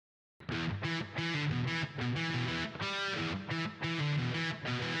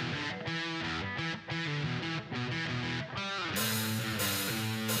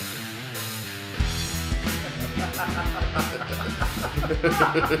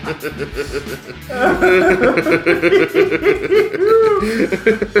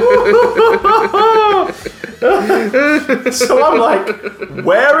So I'm like,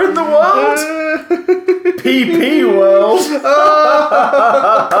 where in the world? PP world.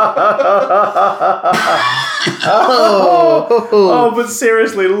 Oh, but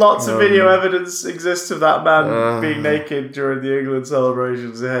seriously, lots of video evidence exists of that man being naked during the England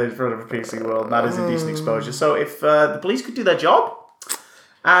celebrations in front of a PC world. That is indecent exposure. So if the police could do their job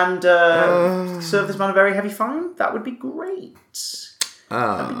and serve this man a very heavy fine, that would be great.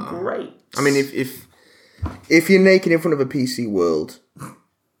 That'd be great. I mean, if you're naked in front of a PC world,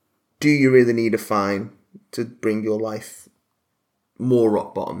 do you really need a fine to bring your life more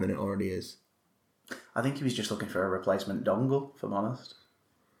rock bottom than it already is? I think he was just looking for a replacement dongle, if I'm honest.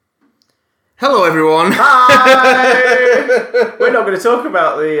 Hello, everyone. Hi! We're not going to talk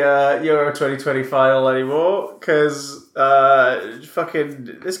about the Euro 2020 final anymore, because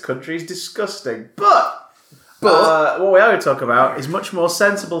fucking this country is disgusting. But what we are going to talk about is much more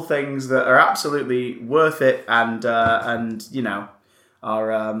sensible things that are absolutely worth it and you know,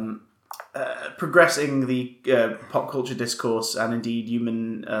 are progressing the pop culture discourse and indeed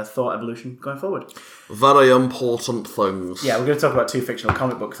human thought evolution going forward. Very important things. Yeah, we're going to talk about two fictional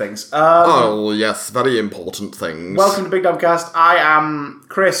comic book things. Oh, yes, very important things. Welcome to Big Dumb Cast. I am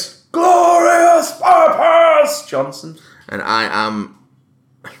Chris Glorious Purpose Johnson. And I am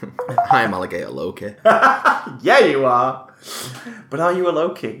Alligator Loki. Yeah, you are. But are you a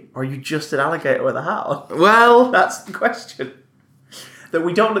Loki? Or are you just an alligator with a hat on? Well, That's the question that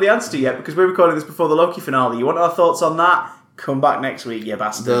we don't know the answer to yet, because we're recording this before the Loki finale. You want our thoughts on that? Come back next week, you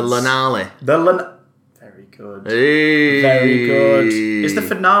bastards. the Lanale. Very good. Hey. Very good. Is the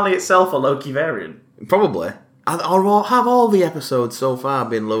finale itself a Loki variant? Probably. Or have all the episodes so far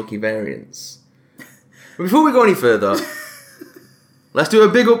been Loki variants? But before we go any further, let's do a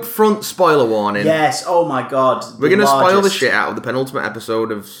big upfront spoiler warning. Yes, oh my god. We're going to spoil the shit out of the penultimate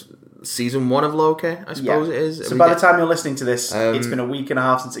episode of Season 1 of Loki, I suppose it is. So by the time you're listening to this, it's been a week and a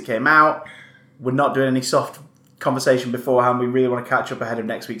half since it came out. We're not doing any soft conversation beforehand. We really want to catch up ahead of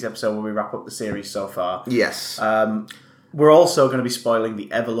next week's episode when we wrap up the series so far. Yes. We're also going to be spoiling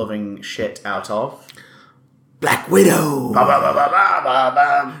the ever-loving shit out of Black Widow.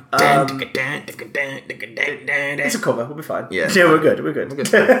 It's a cover. We'll be fine. Yeah. Yeah, we're good. We're good.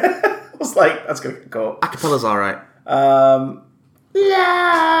 I was like, that's going to go. Acapella's alright.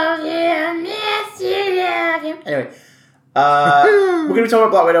 Love you, miss you, love you. Anyway, we're going to be talking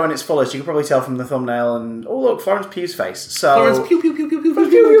about Black Widow in its fullest. You can probably tell from the thumbnail and... Oh, look, Florence Pugh's face. So... Florence pew pew pew pew pew pew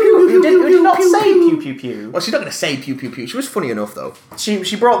You did not say pew pew pew. Well, she's not going to say pew pew pew. She was funny enough, though.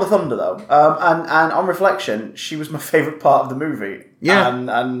 She brought the thunder, though. And on reflection, she was my favourite part of the movie. Yeah.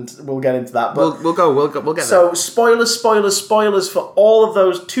 And we'll get into that. But We'll get there. So, spoilers for all of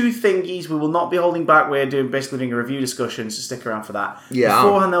those two thingies. We will not be holding back. We're basically doing a review discussion, so stick around for that. Yeah.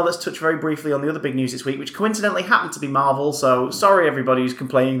 Beforehand, though, let's touch very briefly on the other big news this week, which coincidentally happened to be Marvel. So, sorry everybody who's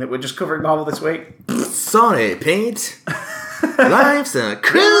complaining that we're just covering Marvel this week. Sorry, Pete. Life's a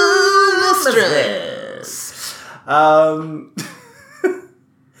cruel stress.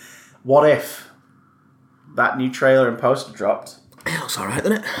 What if that new trailer and poster dropped? It looks alright,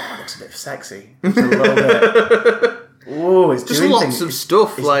 doesn't it? It looks a bit sexy. Just a little bit. Ooh, it's just doing lots things. of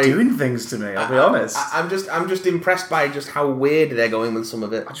stuff. It's like doing things to me. I'll be honest. I'm just impressed by just how weird they're going with some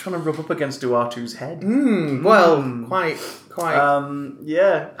of it. I just want to rub up against Uatu's head. Well, quite.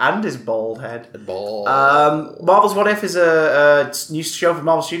 Yeah, and his bald head. Bald. Marvel's What If is a new show from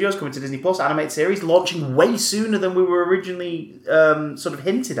Marvel Studios coming to Disney Plus, animated series, launching way sooner than we were originally sort of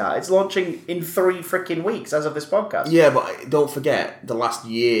hinted at. It's launching in 3 freaking weeks as of this podcast. Yeah, but don't forget, the last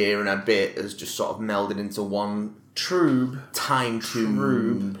year and a bit has just sort of melded into one time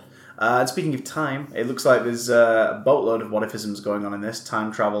tube. And speaking of time, it looks like there's a boatload of what-ifisms going on in this.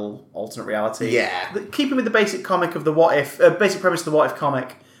 Time travel, alternate reality. Yeah. Keeping with the basic comic of the what if, basic premise of the what if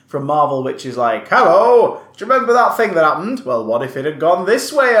comic from Marvel, which is like, hello, do you remember that thing that happened? Well, what if it had gone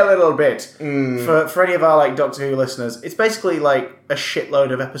this way a little bit? For any of our like Doctor Who listeners, it's basically like a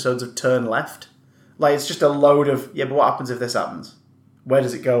shitload of episodes of Turn Left. Like, it's just a load of, yeah, but what happens if this happens? Where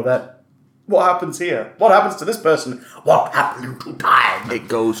does it go then? What happens here? What happens to this person? What happened to time? It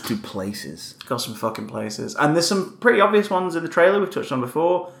goes to places. Got some fucking places. And there's some pretty obvious ones in the trailer we've touched on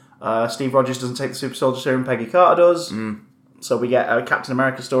before. Steve Rogers doesn't take the super soldier serum, Peggy Carter does. So we get a Captain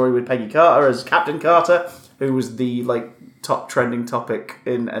America story with Peggy Carter as Captain Carter, who was the like top trending topic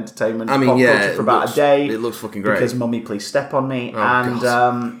in entertainment pop culture for about a day. It looks fucking great. Because Mummy Please Step on Me.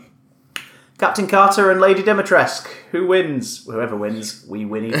 God. Captain Carter and Lady Dimitrescu. Who wins? Whoever wins, we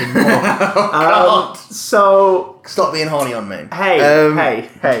win even more. So Stop being horny on me.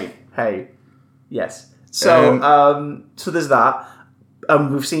 Hey. Yes. So so there's that.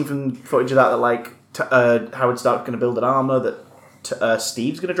 We've seen from footage of that like Howard Stark's going to build an armor that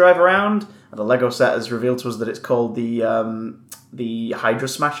Steve's going to drive around, and the Lego set has revealed to us that it's called the Hydra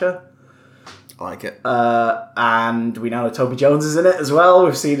Smasher. I like it. And we now know Toby Jones is in it as well.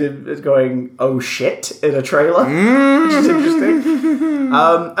 We've seen him going, oh shit, in a trailer, which is interesting.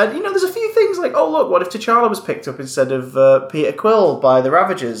 And, you know, there's a few things like, oh, look, what if T'Challa was picked up instead of Peter Quill by the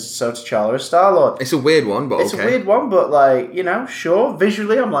Ravagers? So T'Challa is Star-Lord. It's a weird one, but It's a weird one, but, like, you know, sure.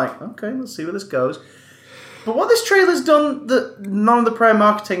 Visually, I'm like, okay, let's see where this goes. But what this trailer's done that none of the prior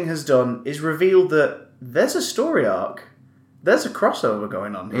marketing has done is revealed that there's a story arc. There's a crossover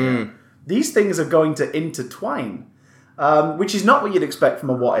going on here. These things are going to intertwine, which is not what you'd expect from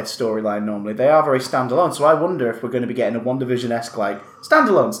a What If storyline normally. They are very standalone, so I wonder if we're going to be getting a WandaVision-esque, like,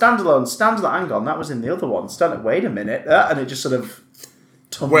 standalone. Hang on, that was in the other one. Wait a minute. And it just sort of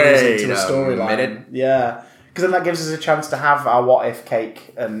tumbles into a storyline. Yeah. Because then that gives us a chance to have our What If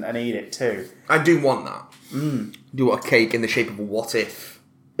cake and eat it too. I do want that. Do want a cake in the shape of a What If.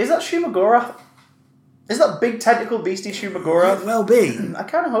 Is that Shumagorath? Is that big tentacle beastie Shumagorath? Might well be. I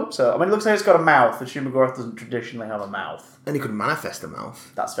kind of hope so. I mean, it looks like it's got a mouth, and Shumagorath doesn't traditionally have a mouth. And he could manifest a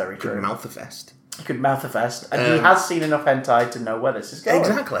mouth. That's very true. Could mouth-a-fest. He could mouth-a-fest, and he has seen enough hentai to know where this is going.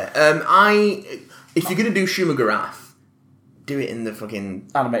 Exactly. If you're going to do Shumagorath, do it in the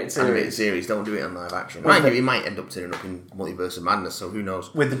fucking animated series. Don't do it in live action. It might end up turning up in Multiverse of Madness, so who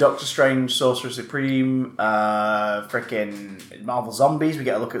knows? With the Doctor Strange, Sorcerer Supreme, frickin' Marvel Zombies, we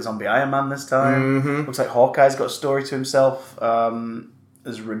get a look at Zombie Iron Man this time. Looks like Hawkeye's got a story to himself.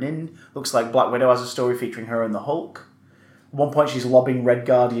 There's Ronin. Looks like Black Widow has a story featuring her and the Hulk. At one point she's lobbing Red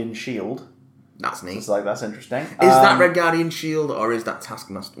Guardian shield. That's neat. It's like, that's interesting. Is that Red Guardian shield or is that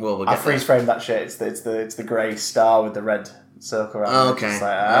Taskmaster? Well, we'll get I freeze framed that shit. It's the grey star with the red circle around it. Okay.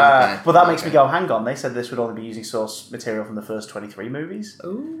 But that makes me go, hang on, they said this would only be using source material from the first 23 movies.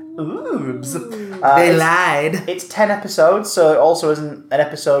 Oops. They lied. It's 10 episodes, so it also isn't an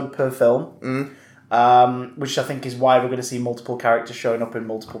episode per film. Which I think is why we're going to see multiple characters showing up in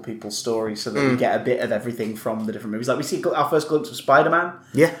multiple people's stories, so that we get a bit of everything from the different movies. Like we see our first glimpse of Spider-Man,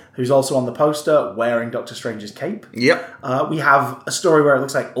 who's also on the poster wearing Doctor Strange's cape. Yep. We have a story where it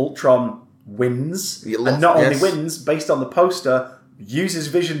looks like Ultron wins, and not only wins, based on the poster, uses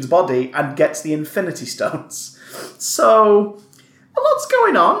Vision's body and gets the Infinity Stones. So, a lot's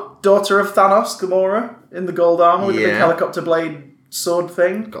going on. Daughter of Thanos, Gamora, in the gold armor with the big helicopter blade sword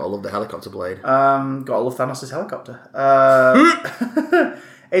thing. Gotta love the helicopter blade. Gotta love Thanos' helicopter.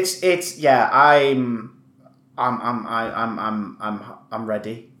 I'm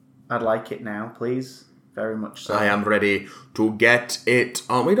ready. I'd like it now, please. Very much so. I am ready to get it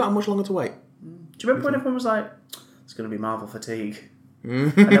on. We don't have much longer to wait. Do you remember when everyone was like, it's going to be Marvel fatigue?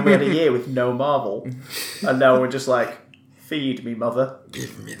 And then we had a year with no Marvel. And now we're just like, feed me, mother.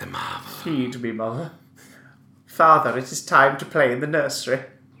 Give me the Marvel. Feed me, mother. Father, it is time to play in the nursery.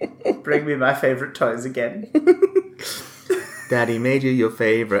 Bring me my favourite toys again. Daddy made you your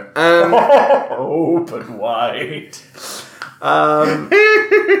favourite. Open wide.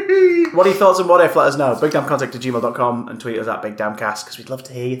 What are your thoughts on What If? Let us know. BigDamnContact@gmail.com and tweet us at BigDamnCast because we'd love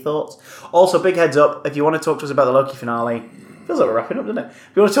to hear your thoughts. Also, big heads up, if you want to talk to us about the Loki finale, feels like we're wrapping up, doesn't it?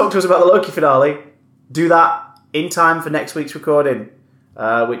 If you want to talk to us about the Loki finale, do that in time for next week's recording,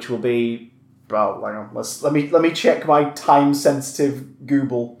 which will be... Oh, hang on. Let me check my time-sensitive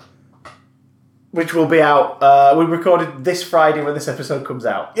Google. Which will be out. We recorded this Friday when this episode comes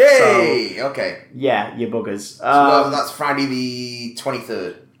out. Yay! So, okay. Yeah, you buggers. So that's Friday the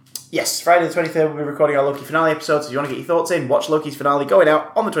 23rd. Yes, Friday the 23rd we'll be recording our Loki finale episode, so if you want to get your thoughts in, watch Loki's finale going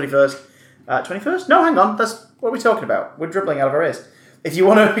out on the 21st. 21st? No, hang on. That's what are we talking about? We're dribbling out of our ears. If you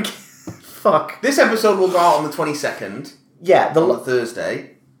want to... Fuck. This episode will go out on the 22nd. Yeah. On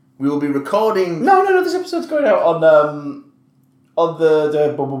Thursday. We will be recording... No. This episode's going out on the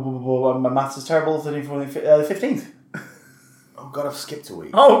my maths is terrible, the 15th. Oh God, I've skipped a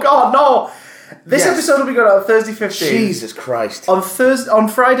week. Oh God, no! This episode will be going out on Thursday 15th. Jesus Christ. On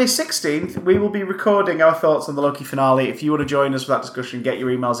Friday 16th, we will be recording our thoughts on the Loki finale. If you want to join us for that discussion, get your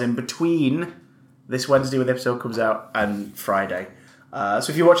emails in between this Wednesday when the episode comes out and Friday. So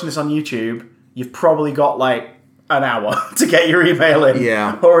if you're watching this on YouTube, you've probably got like an hour to get your email in.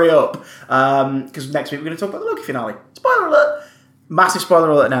 Yeah. Hurry up. Because next week we're going to talk about the Loki finale. Spoiler alert! Massive spoiler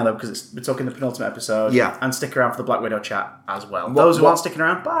alert now, though, because we're talking the penultimate episode. Yeah. And stick around for the Black Widow chat as well. Those who aren't sticking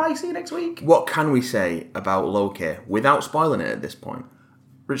around, bye. See you next week. What can we say about Loki without spoiling it at this point?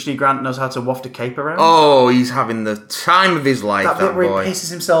 Richard E. Grant knows how to waft a cape around. Oh, he's having the time of his life, that that bit where boy. he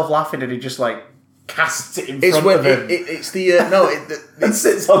pisses himself laughing and he just like casts it in It's front when of him. it's the and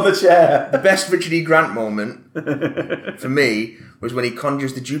sits on the chair. the best Richard E. Grant moment for me was when he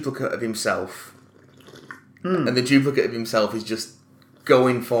conjures the duplicate of himself, and the duplicate of himself is just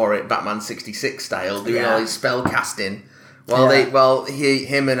going for it, Batman 66 style, doing all his spell casting, while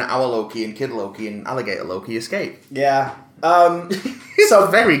him and Owl Loki and Kid Loki and Alligator Loki escape. Yeah. So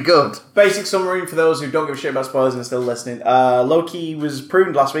very good. Basic summary for those who don't give a shit about spoilers and are still listening. Loki was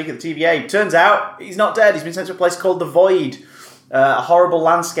pruned last week at the TVA. Turns out he's not dead. He's been sent to a place called the Void. A horrible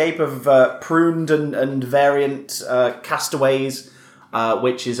landscape of pruned and variant castaways,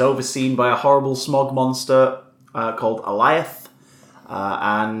 which is overseen by a horrible smog monster called Alioth.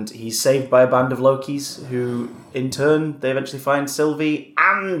 And he's saved by a band of Lokis who, in turn, they eventually find Sylvie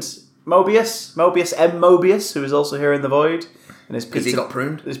and Mobius, M. Mobius, who is also here in the Void, and Because he got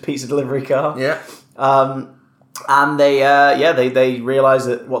pruned. His pizza delivery car. Yeah. And they realise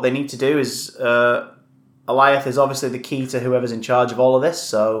that what they need to do is Alioth is obviously the key to whoever's in charge of all of this.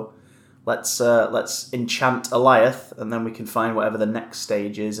 So let's enchant Alioth, and then we can find whatever the next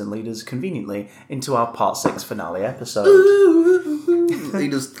stage is and lead us conveniently into our Part 6 finale episode.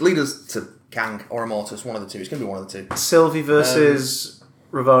 lead us to Kang or Immortus, one of the two. It's going to be one of the two. Sylvie versus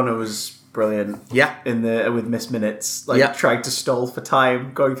Ravonna was brilliant. Yeah. With Miss Minutes, trying to stall for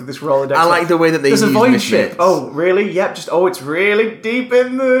time, going through this Rolodex. I like the way that they There's use a void Miss ship. Minutes. Oh, really? Yep. It's really deep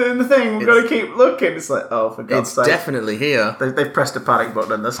in the thing. We've got to keep looking. It's like, oh, for God's It's sake. definitely here. They've pressed a panic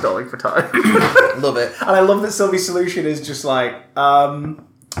button and they're stalling for time. Love it. And I love that Sylvie's solution is just like, oh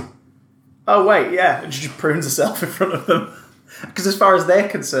wait, yeah, and she just prunes herself in front of them. Because as far as they're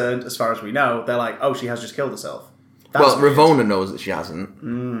concerned, as far as we know, they're like, oh, she has just killed herself. That's weird. Ravonna knows that she hasn't.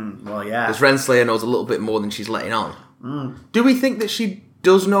 Well, yeah. Because Renslayer knows a little bit more than she's letting on. Do we think that she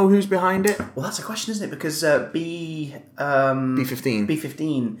does know who's behind it? Well, that's a question, isn't it? Because B15.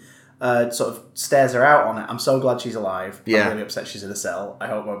 B15 sort of stares her out on it. I'm so glad she's alive. Yeah. I'm really upset she's in a cell. I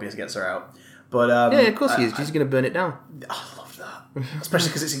hope Mobius gets her out. But Yeah, of course he is. She's going to burn it down. I love that. Especially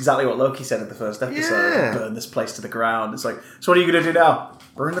because it's exactly what Loki said in the first episode. Yeah. Burn this place to the ground. It's like, so what are you going to do now?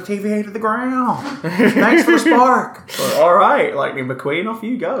 Burn the TVA to the ground. Thanks for the spark. All right, Lightning McQueen, off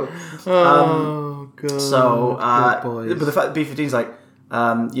you go. Oh, God. So, Good boys. but the fact that B15's like,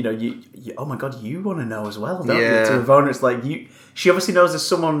 you oh my God, you want to know as well, don't Yeah. you? To Ravonna, it's like, she obviously knows there's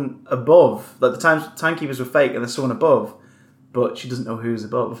someone above. Like, the timekeepers were fake and there's someone above, but she doesn't know who's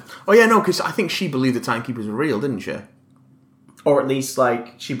above. Oh, yeah, no, because I think she believed the timekeepers were real, didn't she? Or at least,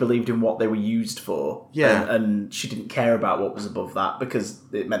 like, she believed in what they were used for. Yeah. And she didn't care about what was above that because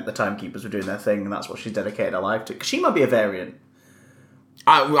it meant the timekeepers were doing their thing and that's what she dedicated her life to. Because she might be a variant.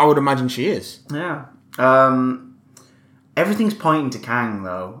 I would imagine she is. Yeah. Everything's pointing to Kang,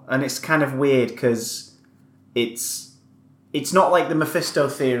 though. And it's kind of weird because it's not like the Mephisto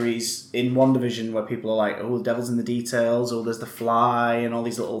theories in WandaVision where people are like, oh, the devil's in the details, or there's the fly and all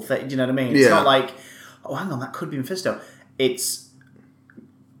these little things. Do you know what I mean? It's not like, oh, hang on, that could be Mephisto. It's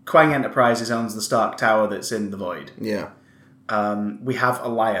Quang Enterprises owns the Stark Tower that's in the Void. Yeah. We have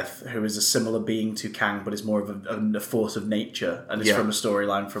Alioth, who is a similar being to Kang, but is more of a force of nature, and is from a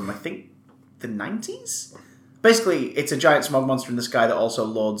storyline from, I think, the 90s? Basically, it's a giant smog monster in the sky that also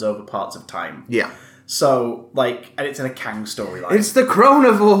lords over parts of time. Yeah. So, like, and it's in a Kang storyline. It's the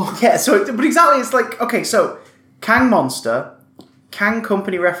Chronivore. Yeah, but exactly, it's like, okay, so, Kang monster, Kang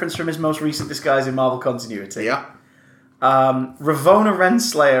company reference from his most recent disguise in Marvel continuity. Yeah. Ravonna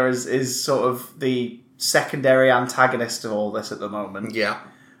Renslayer is sort of the secondary antagonist of all this at the moment. Yeah.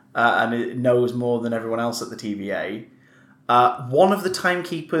 And it knows more than everyone else at the TVA. One of the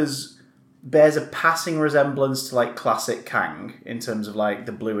timekeepers bears a passing resemblance to, like, classic Kang in terms of, like,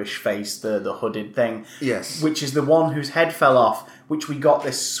 the bluish face, the hooded thing. Yes. Which is the one whose head fell off, which we got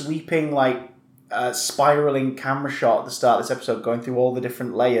this sweeping, like, spiraling camera shot at the start of this episode going through all the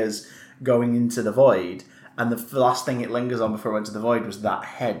different layers going into the Void. And the last thing it lingers on before it went to the Void was that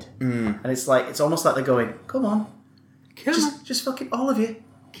head. And it's like, it's almost like they're going, come on. Just fucking, all of you.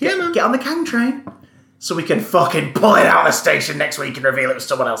 Get on the Kang train. So we can fucking pull it out of the station next week and reveal it was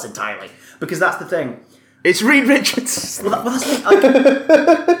someone else entirely. Because that's the thing. It's Reed Richards. Well, that's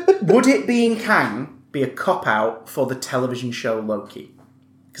the thing. Would it being Kang be a cop-out for the television show Loki?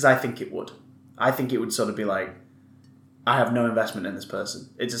 Because I think it would. I think it would sort of be like, I have no investment in this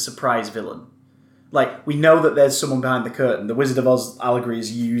person. It's a surprise villain. Like, we know that there's someone behind the curtain. The Wizard of Oz allegory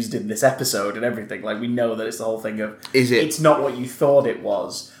is used in this episode and everything. Like, we know that it's the whole thing of... Is it? It's not what you thought it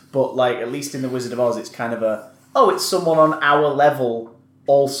was. But, like, at least in the Wizard of Oz, it's kind of a... Oh, it's someone on our level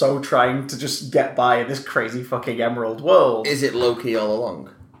also trying to just get by in this crazy fucking Emerald world. Is it Loki all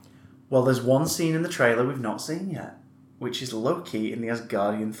along? Well, there's one scene in the trailer we've not seen yet, which is Loki in the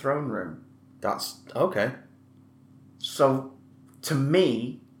Asgardian throne room. That's okay. So, to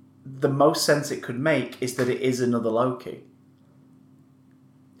me, the most sense it could make is that it is another Loki.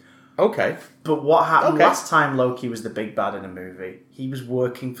 Okay. But what happened last time Loki was the big bad in a movie? He was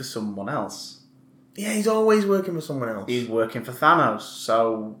working for someone else. Yeah, he's always working for someone else. He's working for Thanos,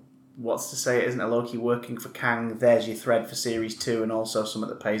 so what's to say it isn't a Loki working for Kang? There's your thread for Series 2 and also something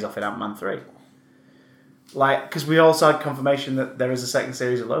that pays off in Ant-Man 3. Like, because we also had confirmation that there is a second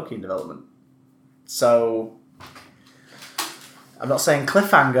series of Loki in development. So, I'm not saying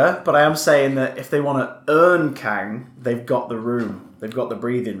cliffhanger, but I am saying that if they want to earn Kang, they've got the room. They've got the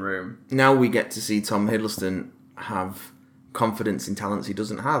breathing room. Now we get to see Tom Hiddleston have confidence in talents he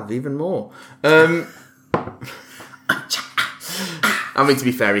doesn't have, even more. I mean, to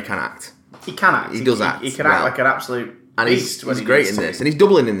be fair, he can act. He can act. He does act. He can act like an absolute and beast. He's great in this. And he's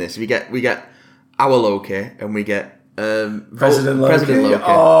doubling in this. We get our Loki, and we get President Loki.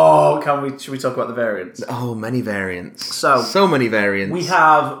 Oh, should we talk about the variants? Oh, many variants. So many variants. We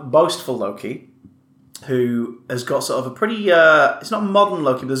have Boastful Loki, who has got sort of a pretty... it's not modern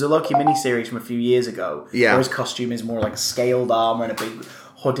Loki, but there's a Loki miniseries from a few years ago. Yeah. Where his costume is more like scaled armour and a big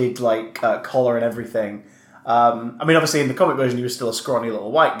hooded collar and everything. I mean, obviously in the comic version he was still a scrawny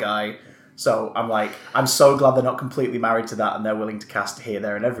little white guy. So I'm so glad they're not completely married to that and they're willing to cast here,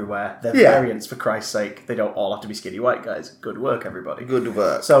 there and everywhere. They're variants, for Christ's sake. They don't all have to be skinny white guys. Good work, everybody. Good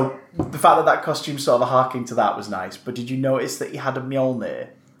work. So the fact that costume sort of harking to that was nice. But did you notice that he had a Mjolnir?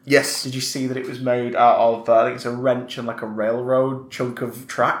 Yes. Did you see that it was made out of, I think it's a wrench and like a railroad chunk of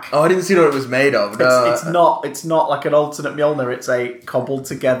track? Oh, I didn't see what it was made of. No. It's not like an alternate Mjolnir, it's a cobbled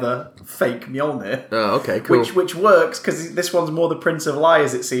together fake Mjolnir. Oh, okay, cool. Which works, because this one's more the Prince of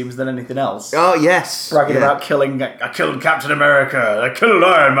Liars, it seems, than anything else. Oh, yes. Bragging about killing, I killed Captain America, I killed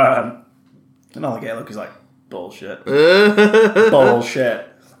Iron Man. And Alligator Loki's like, bullshit. Bullshit.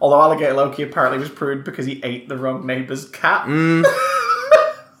 Although Alligator Loki apparently was pruned because he ate the wrong neighbour's cat.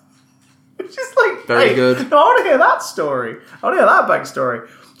 Just like, very good. No, I want to hear that story. I want to hear that backstory.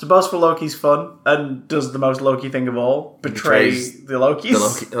 So Boastful Loki's fun and does the most Loki thing of all: betrays the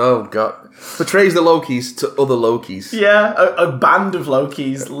Lokis. Oh god, betrays the Lokis to other Lokis. Yeah, a band of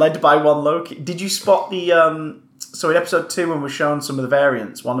Lokis led by one Loki. Did you spot the? So in episode 2, when we're shown some of the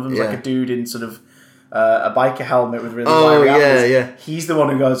variants, one of them's like a dude in sort of a biker helmet with really wiry apples. Yeah. He's the one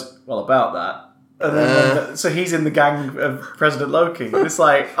who goes, well, about that. And then so he's in the gang of President Loki. It's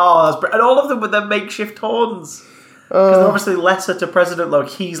like, that's and all of them with their makeshift horns. Because they're obviously lesser to President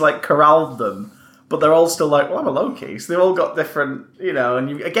Loki. He's like corralled them. But they're all still like, well, I'm a Loki. So they've all got different, and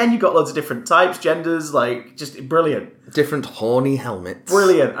you've got loads of different types, genders, like, just brilliant. Different horny helmets.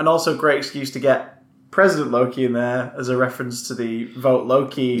 Brilliant. And also a great excuse to get President Loki in there as a reference to the Vote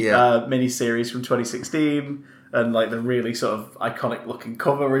Loki miniseries from 2016. And like the really sort of iconic looking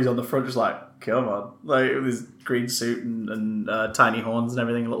cover where he's on the front just like, come on. Like with his green suit and tiny horns and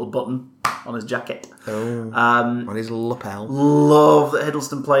everything, a little button on his jacket. On his lapel. Love that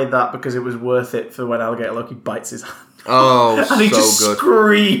Hiddleston played that because it was worth it for when Alligator Loki bites his hand. Oh, and he so just good.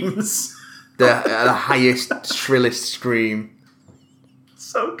 Screams. The highest, shrillest scream.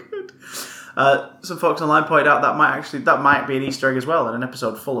 So good. Some folks online pointed out that might be an Easter egg as well in an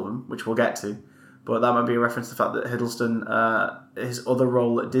episode full of them, which we'll get to. But that might be a reference to the fact that Hiddleston, his other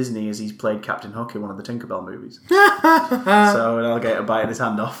role at Disney is he's played Captain Hook in one of the Tinkerbell movies. So an alligator biting his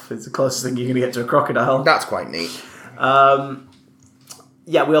hand off. It's the closest thing you're going to get to a crocodile. That's quite neat. We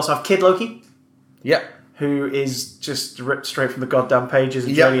also have Kid Loki. Yep. Who is just ripped straight from the goddamn pages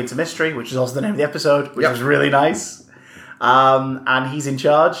and Journey into Mystery, which is also the name of the episode, which was really nice. And he's in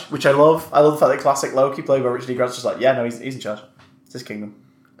charge, which I love. I love the fact that classic Loki, played by Richard E. Grant's just like, he's in charge. It's his kingdom.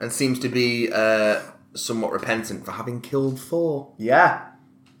 And seems to be somewhat repentant for having killed Thor. Yeah.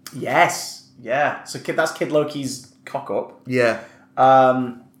 Yes. Yeah. So that's Kid Loki's cock-up. Yeah.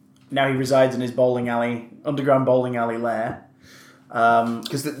 Now he resides in his underground bowling alley lair.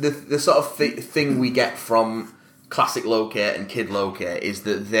 Because the sort of thing we get from classic Loki and Kid Loki is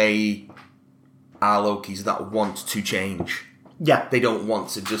that they are Lokis that want to change. Yeah. They don't want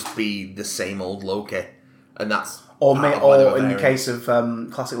to just be the same old Loki. And that's... Or in the case of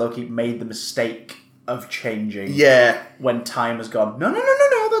classic Loki, made the mistake of changing. Yeah. When time has gone, no,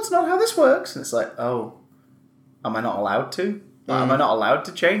 that's not how this works. And it's like, am I not allowed to? Am I not allowed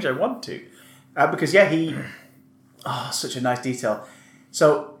to change? I want to. Because, he... such a nice detail.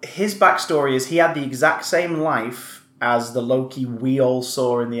 So, his backstory is he had the exact same life as the Loki we all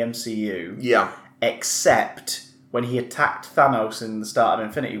saw in the MCU. Yeah. Except when he attacked Thanos in the start of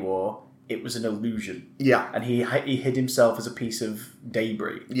Infinity War, it was an illusion. Yeah. And he hid himself as a piece of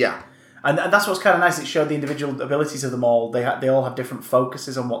debris. Yeah. And that's what's kind of nice. It showed the individual abilities of them all. They all have different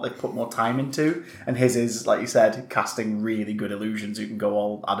focuses on what they put more time into. And his is, like you said, casting really good illusions who can go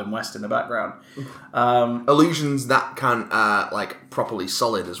all Adam West in the background. Illusions that can like properly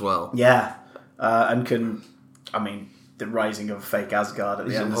solid as well. Yeah, and can. I mean, the rising of a fake Asgard at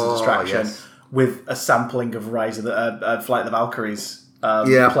the end as a distraction with a sampling of Rise of the Flight of the Valkyries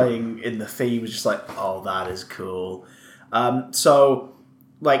playing in the theme was just like, oh, that is cool. So.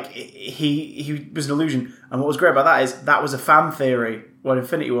 Like, he was an illusion. And what was great about that is that was a fan theory when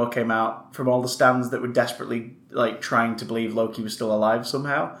Infinity War came out from all the stands that were desperately, like, trying to believe Loki was still alive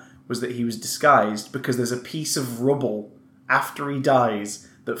somehow, was that he was disguised because there's a piece of rubble after he dies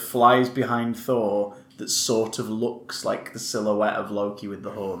that flies behind Thor that sort of looks like the silhouette of Loki with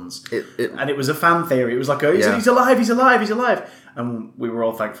the horns. And it was a fan theory. It was like, he's alive. And we were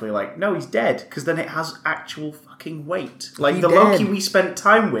all thankfully like, no, he's dead. Because then it has actual fucking weight. Like, the Loki we spent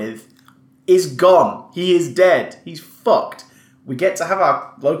time with is gone. He is dead. He's fucked. We get to have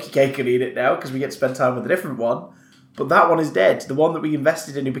our Loki cake and eat it now because we get to spend time with a different one. But that one is dead. The one that we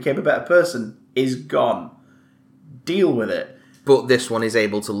invested in who became a better person is gone. Deal with it. But this one is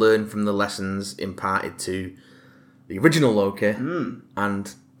able to learn from the lessons imparted to the original Loki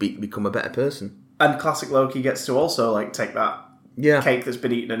and become a better person. And classic Loki gets to also like take that cake that's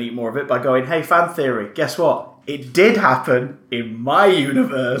been eaten and eat more of it by going, hey, fan theory, guess what? It did happen in my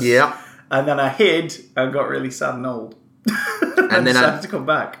universe. Yeah. And then I hid and got really sad and old. and then decided to come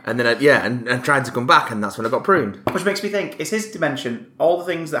back. And then I tried to come back, and that's when I got pruned. Which makes me think, is his dimension, all the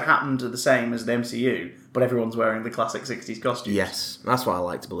things that happened are the same as the MCU, but everyone's wearing the classic 60s costumes? Yes, that's what I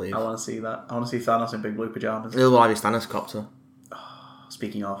like to believe. I want to see that. I want to see Thanos in big blue pyjamas. He'll have his Thanos copter.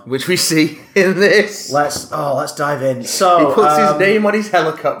 Speaking of, which we see in this. Let's dive in. So he puts his name on his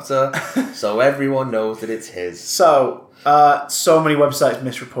helicopter, so everyone knows that it's his. So many websites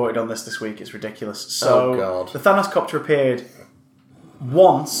misreported on this week. It's ridiculous. So the Thanos copter appeared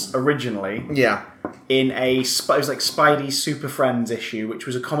once originally. Yeah. In it was like Spidey Super Friends issue, which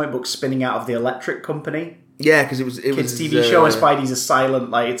was a comic book spinning out of the Electric Company. Yeah, because it was kids' TV show, and Spidey's a silent,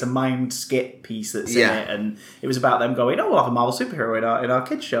 like it's a mind skit piece that's in it, and it was about them going, we'll have a Marvel superhero in our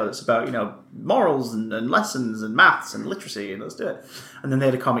kids show that's about morals and lessons and maths and literacy, and let's do it. And then they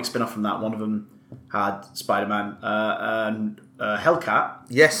had a comic spin off from that. One of them had Spider-Man and Hellcat,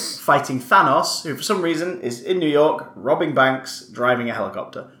 yes, fighting Thanos, who for some reason is in New York robbing banks, driving a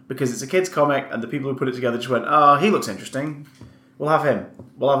helicopter because it's a kids' comic, and the people who put it together just went, he looks interesting. We'll have him.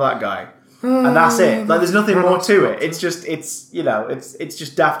 We'll have that guy. And that's it. Like, there's nothing more to it. It's just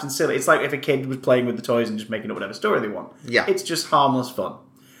daft and silly. It's like if a kid was playing with the toys and just making up whatever story they want. Yeah. It's just harmless fun.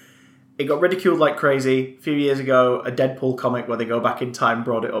 It got ridiculed like crazy. A few years ago, a Deadpool comic where they go back in time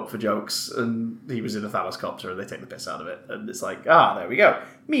brought it up for jokes, and he was in a Thanos copter, and they take the piss out of it. And it's like, there we go.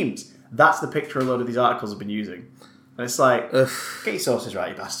 Memes. That's the picture a load of these articles have been using. And it's like, get your sources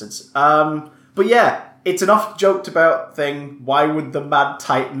right, you bastards. But yeah, it's an oft-joked about thing. Why would the Mad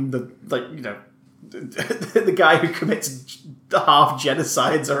Titan, the guy who commits half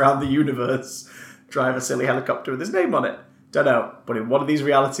genocides around the universe, drive a silly helicopter with his name on it? Don't know. But in one of these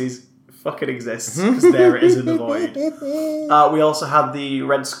realities, it fucking exists, because there it is in the void. We also had the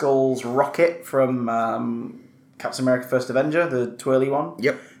Red Skull's rocket from Captain America First Avenger, the twirly one.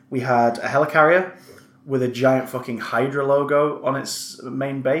 Yep. We had a helicarrier with a giant fucking Hydra logo on its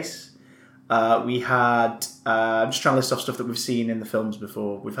main base. We had... I'm just trying to list off stuff that we've seen in the films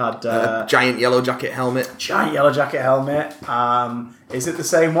before. We've had... giant yellow jacket helmet. Is it the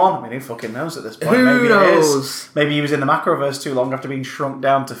same one? I mean, who fucking knows at this point? Who Maybe knows? It is. Maybe he was in the Macroverse too long after being shrunk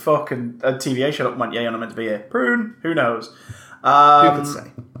down to fuck, and a TVA showed up and went, you're not meant to be here. Prune. Who knows? Who could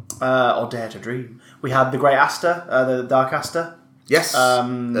say? Or dare to dream. We had the Grey Aster, the Dark Aster. Yes.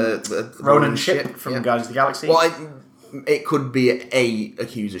 The Ronan ship from Guardians of the Galaxy. Well, it could be a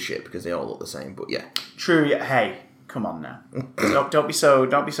accuser ship because they all look the same, but yeah. True. Yeah. Hey, come on now. don't be so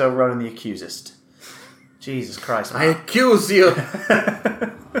Ronan the accusist. Jesus Christ! Man. I accuse you.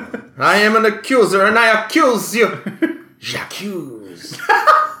 I am an accuser, and I accuse you. J'accuse.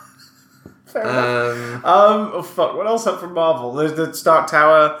 Fair enough. Oh fuck! What else up from Marvel? There's the Stark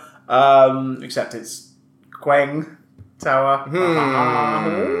Tower. Except it's Quang Tower.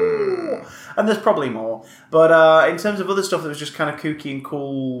 And there's probably more. But in terms of other stuff that was just kind of kooky and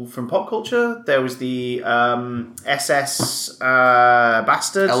cool from pop culture, there was the SS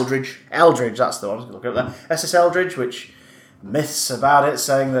Bastard. Eldridge, that's the one. I was going to look at that. SS Eldridge, which myths about it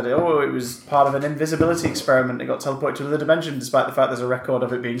saying that it was part of an invisibility experiment. It got teleported to another dimension, despite the fact there's a record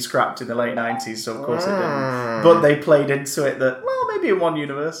of it being scrapped in the late 90s, so of course it didn't. But they played into it that, well, maybe in one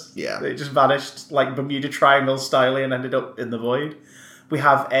universe. Yeah. It just vanished like Bermuda Triangle style and ended up in the void. We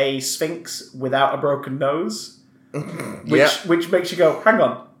have a Sphinx without a broken nose, which makes you go, hang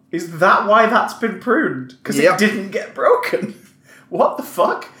on, is that why that's been pruned? Because it didn't get broken. What the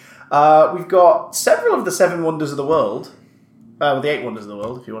fuck? We've got several of the 7 wonders of the world. The 8 wonders of the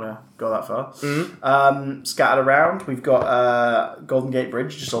world, if you want to go that far. Scattered around. We've got Golden Gate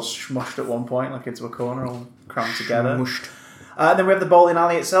Bridge, just all smushed at one point, like into a corner, all crammed together. Then we have the bowling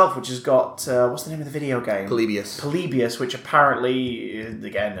alley itself, which has got, what's the name of the video game? Polybius, which apparently,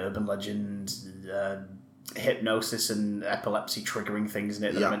 again, urban legend, hypnosis and epilepsy triggering things in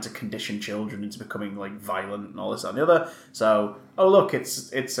it that are meant to condition children into becoming like violent and all this and the other. So, oh look,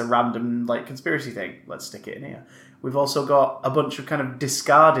 it's a random like conspiracy thing. Let's stick it in here. We've also got a bunch of kind of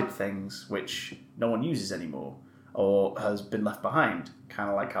discarded things which no one uses anymore or has been left behind. Kind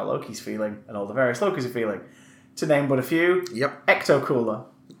of like how Loki's feeling and all the various Lokis are feeling. To name but a few. Ecto Cooler.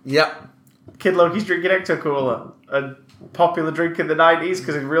 Kid Loki's drinking Ecto Cooler. A popular drink in the 90s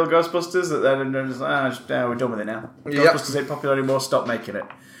because of Real Ghostbusters. That then we're done with it now. Ghostbusters ain't popular anymore. Stop making it.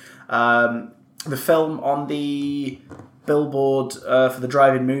 The film on the billboard for the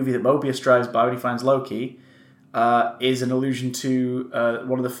drive-in movie that Mobius drives by when he finds Loki is an allusion to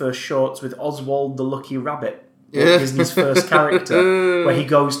one of the first shorts with Oswald the Lucky Rabbit, Disney's first character, where he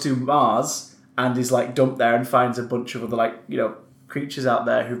goes to Mars and is like dumped there and finds a bunch of other creatures out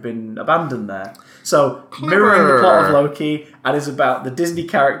there who've been abandoned there. So mirroring the plot of Loki, and is about the Disney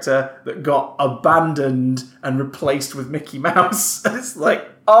character that got abandoned and replaced with Mickey Mouse. And it's like,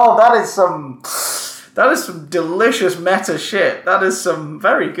 oh, that is some delicious meta shit. That is some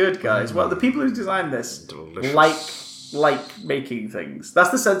very good, guys. Well, the people who designed this like making things. That's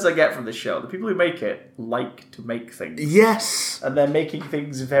the sense I get from this show. The people who make it like to make things. Yes. And they're making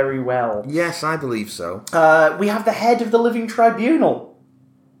things very well. Yes, I believe so. We have the head of the Living Tribunal.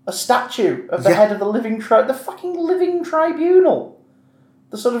 A statue of the head of the the fucking Living Tribunal.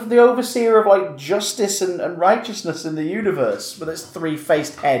 The sort of the overseer of like justice and righteousness in the universe with its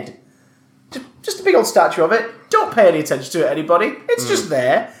 3-faced head. Just a big old statue of it. Don't pay any attention to it, anybody. It's just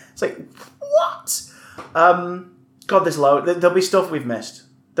there. It's like, what? God, there's loads. There'll be stuff we've missed.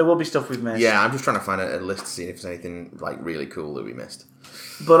 There will be stuff we've missed. Yeah, I'm just trying to find a list to see if there's anything like really cool that we missed.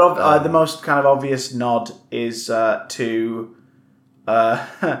 But the most kind of obvious nod is to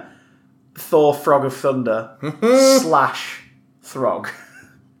Thor Frog of Thunder / Throg.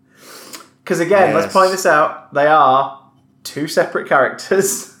 Because again, let's point this out. They are 2 separate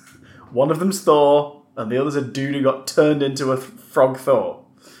characters. One of them's Thor, and the other's a dude who got turned into a frog Thor.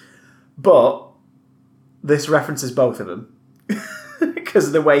 But this references both of them. Because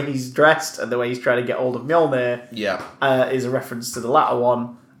of the way he's dressed and the way he's trying to get hold of Mjolnir is a reference to the latter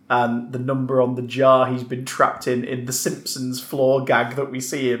one. And the number on the jar he's been trapped in The Simpsons floor gag that we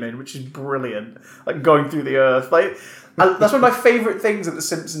see him in, which is brilliant. Like, going through the earth. That's one of my favourite things that The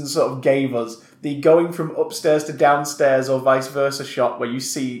Simpsons sort of gave us. The going from upstairs to downstairs or vice versa shot where you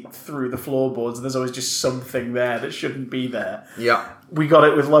see through the floorboards and there's always just something there that shouldn't be there. Yeah. We got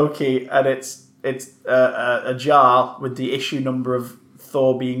it with Loki, and it's a jar with the issue number of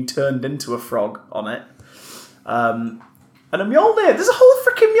Thor being turned into a frog on it. And a Mjolnir. There's a whole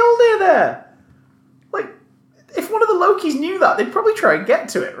freaking Mjolnir there. Like, if one of the Lokis knew that, they'd probably try and get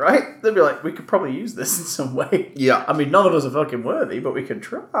to it, right? They'd be like, we could probably use this in some way. Yeah. I mean, none of us are fucking worthy, but we can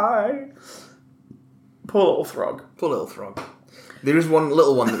try. Poor little Throg. There is one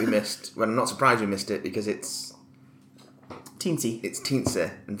little one that we missed, when I'm not surprised we missed it, because it's teensy. It's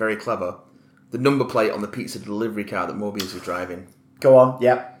teensy and very clever. The number plate on the pizza delivery car that Mobius is driving. Go on,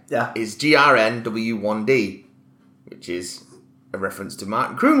 yeah. Is GRNW1D, which is a reference to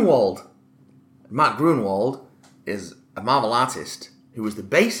Mark Grunwald. Mark Grunwald is a Marvel artist who was the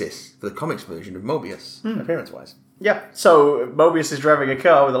basis for the comics version of Mobius, appearance-wise. Yeah, so Mobius is driving a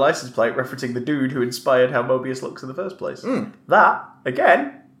car with a license plate referencing the dude who inspired how Mobius looks in the first place. That,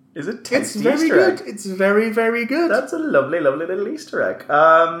 again, is a tasty Easter egg. It's very, very good. That's a lovely, lovely little Easter egg.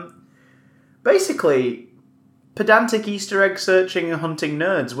 Basically, pedantic Easter egg searching and hunting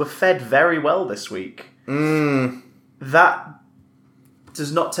nerds were fed very well this week. That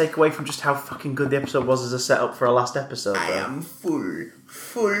does not take away from just how fucking good the episode was as a setup for our last episode. I am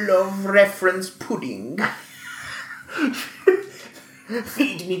full of reference pudding.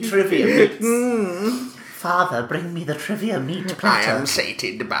 Feed me trivia meats. Father, bring me the trivia meat platter. I am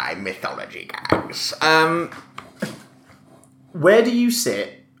sated by mythology gags. Where do you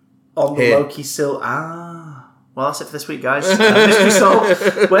sit on the Loki Well, that's it for this week, guys. Mystery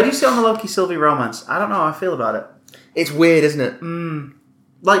solved. Where do you sit on the Loki Sylvie romance? I don't know how I feel about it. It's weird, isn't it?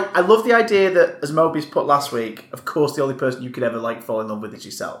 Like, I love the idea that, as Mobius put last week, of course the only person you could ever, fall in love with is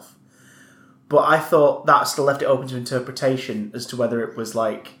yourself. But I thought that still left it open to interpretation as to whether it was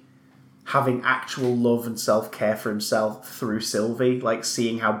like having actual love and self-care for himself through Sylvie, like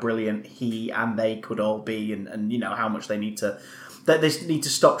seeing how brilliant he and they could all be, and you know how much they need to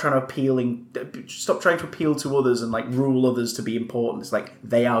stop trying to appeal to others and like rule others to be important. It's like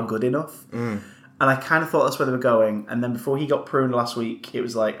they are good enough. And I kind of thought that's where they were going. And then before he got pruned last week, it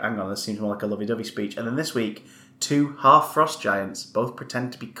was like, hang on, this seems more like a lovey-dovey speech. And then this week, 2 half frost giants both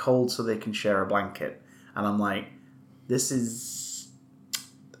pretend to be cold so they can share a blanket. And I'm like, they're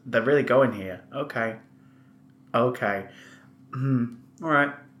really going here. Okay. All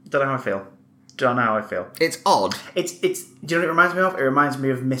right. Don't know how I feel. It's odd. It's. Do you know what it reminds me of? It reminds me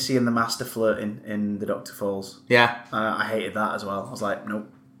of Missy and the Master flirting in The Doctor Falls. Yeah. I hated that as well. I was like,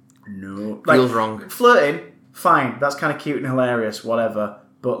 nope. No. Feels wrong. Flirting, fine. That's kind of cute and hilarious, whatever.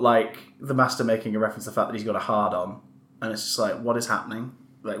 But, like, the Master making a reference to the fact that he's got a hard on. And it's just like, what is happening?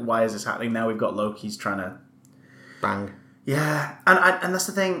 Like, why is this happening? Now we've got Loki's trying to... Bang. Yeah. And that's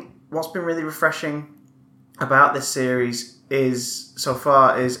the thing. What's been really refreshing about this series is,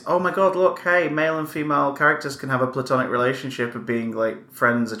 oh my god, look, hey, male and female characters can have a platonic relationship of being, like,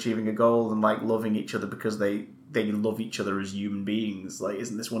 friends achieving a goal and, like, loving each other because they love each other as human beings. Like,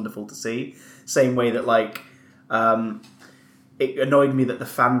 isn't this wonderful to see? Same way that, like, it annoyed me that the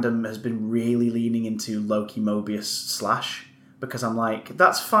fandom has been really leaning into Loki Mobius / because I'm like,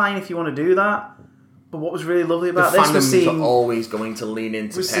 that's fine if you want to do that. But what was really lovely about this was seeing... are always going to lean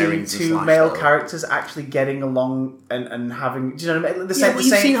into pairings two and male though. characters actually getting along and having... Do you know what I mean? You've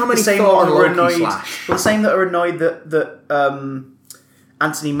seen how many Thor and Loki slash. The same that are annoyed that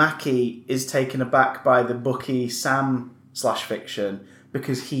Anthony Mackie is taken aback by the Bucky Sam / fiction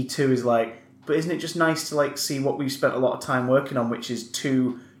because he too is like, but isn't it just nice to like see what we've spent a lot of time working on, which is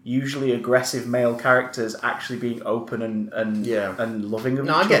 2 usually aggressive male characters actually being open and loving of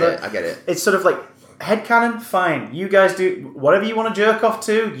each other. I get it. It's sort of like, headcanon, fine. You guys do whatever you want to jerk off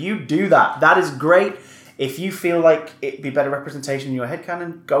to, you do that. That is great. If you feel like it'd be better representation in your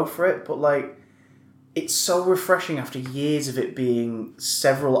headcanon, go for it. But like, it's so refreshing after years of it being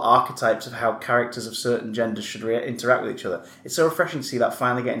several archetypes of how characters of certain genders should interact with each other. It's so refreshing to see that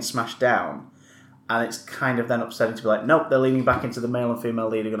finally getting smashed down. And it's kind of then upsetting to be like, nope, they're leaning back into the male and female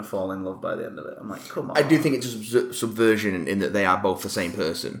lead are going to fall in love by the end of it. I'm like, come on. I do think it's just subversion in that they are both the same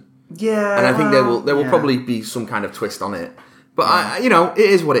person. Yeah. And I think there will probably be some kind of twist on it. But, it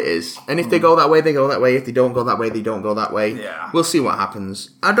is what it is. And if they go that way, they go that way. If they don't go that way, they don't go that way. Yeah. We'll see what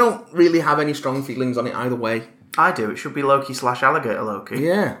happens. I don't really have any strong feelings on it either way. I do. It should be Loki / alligator Loki.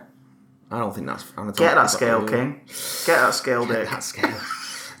 Yeah. I don't think that's... Get that scale, King. Get that scale, dick. Get that scale.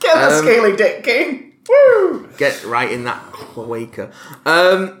 Get that scaly dick, King. Woo! Get right in that cloaca.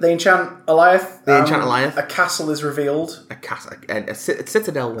 They enchant Eliath. A castle is revealed. A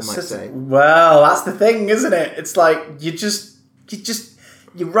citadel, one might say. Well, that's the thing, isn't it? It's like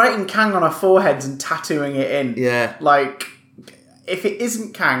you're writing Kang on our foreheads and tattooing it in. Yeah. Like, if it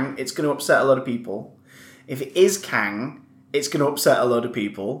isn't Kang, it's going to upset a lot of people. If it is Kang, it's going to upset a lot of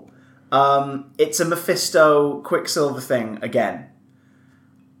people. It's a Mephisto Quicksilver thing again.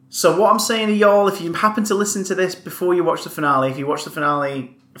 So what I'm saying to y'all, if you happen to listen to this before you watch the finale, if you watch the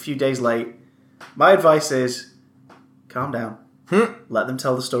finale a few days late, my advice is calm down. Let them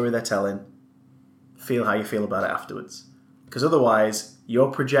tell the story they're telling. Feel how you feel about it afterwards. Because otherwise, your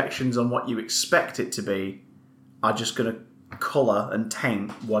projections on what you expect it to be are just going to colour and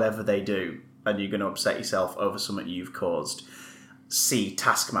taint whatever they do. And you're going to upset yourself over something you've caused. See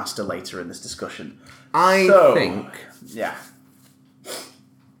Taskmaster later in this discussion. I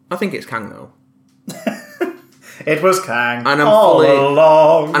think it's Kang though. It was Kang and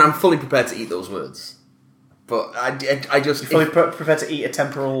along. And I'm fully prepared to eat those words. But I just... You're fully prepared to eat a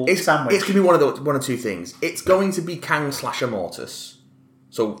temporal sandwich. It's going to be one of two things. It's going to be Kang / Immortus.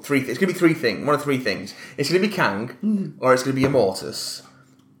 So it's going to be 3 things. One of 3 things. It's going to be Kang, or it's going to be Immortus,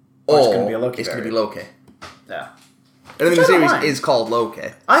 or it's going to be a Loki. It's going to be Loki. Yeah. I think the series is called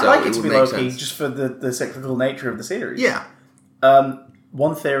Loki. I'd like it to be Loki just for the cyclical nature of the series. Yeah.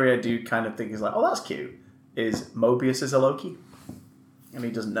 One theory I do kind of think is like, oh, that's cute, is Mobius is a Loki. And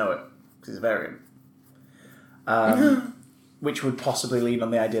he doesn't know it, because he's a variant. Which would possibly lead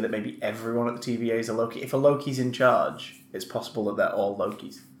on the idea that maybe everyone at the TVA is a Loki. If a Loki's in charge, it's possible that they're all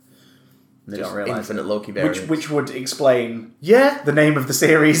Lokis. And they don't realise infinite Loki variants. Which would explain, the name of the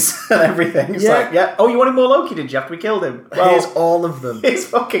series and everything. It's oh, you wanted more Loki, did you? After we killed him. Well, here's all of them. Here's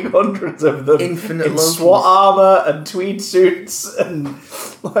fucking hundreds of them. Infinite in Lokis. SWAT armour and tweed suits and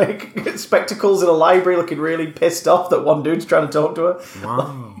like spectacles in a library looking really pissed off that one dude's trying to talk to her.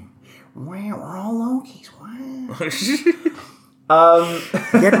 Wow. We're all Lokis. Wow.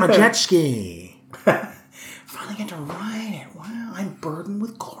 Get my jet ski. Finally get to ride it. Wow, I'm burdened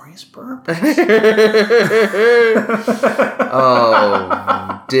with glorious purpose.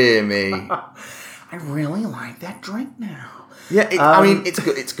 Oh, dear me. I really like that drink now. Yeah, I mean, it's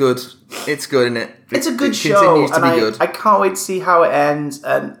good. It's good. It's good, isn't it? It's a good it show, continues to and be good. I can't wait to see how it ends.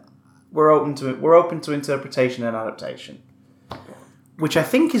 And we're open to interpretation and adaptation, which I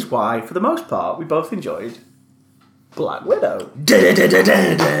think is why, for the most part, we both enjoyed Black Widow. There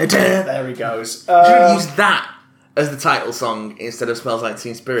he goes. Should have used that as the title song instead of "Smells Like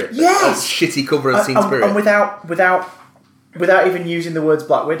Teen Spirit." Yes, a shitty cover of Teen Spirit, and without even using the words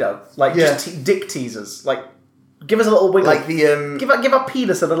Black Widow, like just dick teasers, like. Give us a little wiggle. like the Give our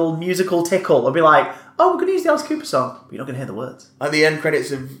penis a little musical tickle and be like, oh, we're going to use the Alice Cooper song, but you're not going to hear the words. Like the end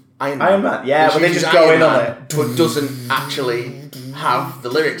credits of Iron Man. Iron Man, yeah, Which but they uses just go Iron in on Man, it. but doesn't actually have the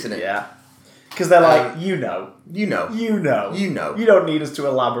lyrics in it. Yeah. Because they're like, you know. You know. You know. You know. You don't need us to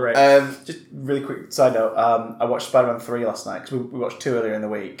elaborate. Just really quick side note, I watched Spider-Man 3 last night, because we watched 2 earlier in the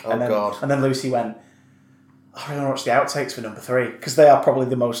week. Oh, God. And then Lucy went, I really want to watch the outtakes for number 3, because they are probably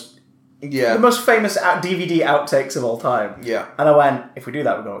the most famous DVD outtakes of all time. Yeah. And I went, if we do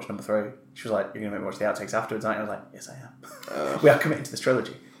that, we're going to watch number 3. She was like, you're going to make me watch the outtakes afterwards, aren't you? I was like, yes, I am. We are committed to this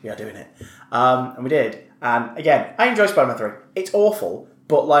trilogy. We are doing it. And we did. And again, I enjoy Spider-Man 3. It's awful,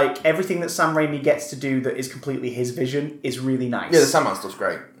 but like everything that Sam Raimi gets to do that is completely his vision is really nice. Yeah, the Sandman stuff's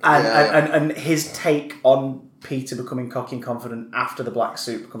great. And his take on Peter becoming cocky and confident after the black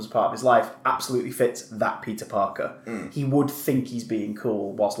suit becomes a part of his life absolutely fits that Peter Parker. He would think he's being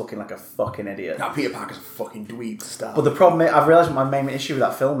cool whilst looking like a fucking idiot. No, Peter Parker's a fucking dweeb to start. But the problem is, I've realised my main issue with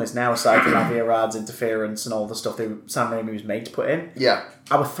that film is now, aside from Avi Arad's interference and all the stuff that Sam Raimi was made to put in,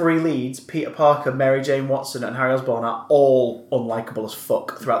 our 3 leads, Peter Parker, Mary Jane Watson and Harry Osborn, are all unlikable as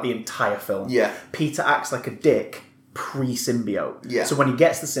fuck throughout the entire film. Yeah. Peter acts like a dick pre-symbiote. Yeah. So when he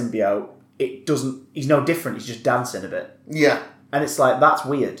gets the symbiote, he's no different, he's just dancing a bit. Yeah. And it's like, that's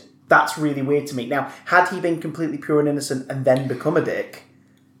weird. That's really weird to me. Now, had he been completely pure and innocent and then become a dick,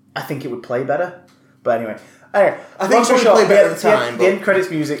 I think it would play better. But anyway, I think it would play better at the time. The end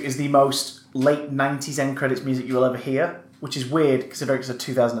credits music is the most late 90s end credits music you will ever hear, which is weird considering it's a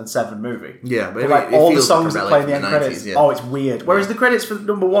 2007 movie. Yeah, but like it all the feels songs like that play in the end 90s, credits, it's weird. Whereas the credits for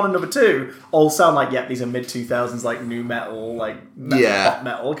number 1 and number 2 all sound like, these are mid 2000s like new metal, pop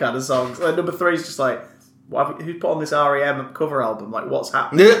metal kind of songs. And number 3 is just like, who put on this REM cover album? Like, what's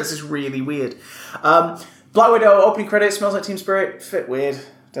happening? This is really weird. Black Widow opening credits, Smells Like Teen Spirit, fit weird,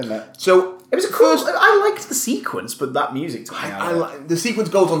 didn't it? So it was a cool. I liked the sequence, but that music took me out. The sequence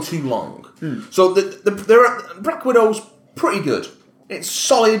goes on too long. So the Black Widow's pretty good. It's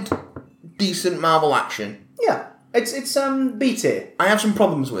solid, decent Marvel action. Yeah, it's B tier. I have some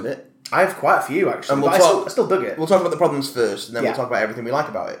problems with it. I have quite a few actually, but I still dug it. We'll talk about the problems first, and then we'll talk about everything we like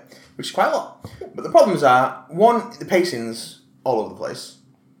about it, which is quite a lot. But the problems are, one, the pacing's all over the place.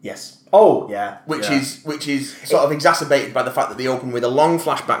 Yes. Oh, yeah. Which is sort of exacerbated by the fact that they open with a long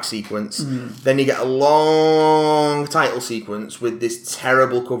flashback sequence, then you get a long title sequence with this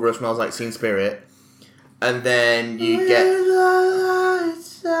terrible cover of Smells Like Teen Spirit, and then you get...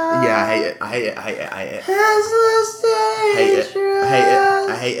 Yeah, I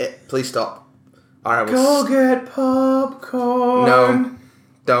hate it. Please stop. Go get popcorn. No,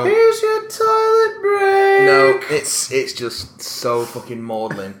 don't. Here's your toilet break. No, it's just so fucking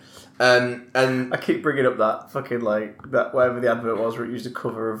maudlin. And I keep bringing up that fucking that whatever the advert was where it used a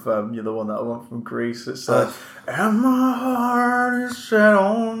cover of you're the one that I want from Greece. It's and my heart is set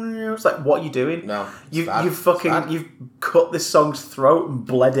on you. It's like, what are you doing? No, you've cut this song's throat and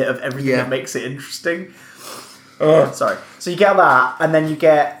bled it of everything that makes it interesting. Sorry. So you get that, and then you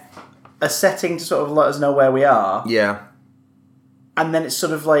get a setting to sort of let us know where we are. Yeah. And then it's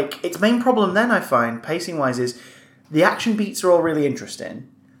sort of like, its main problem then, I find, pacing-wise, is the action beats are all really interesting,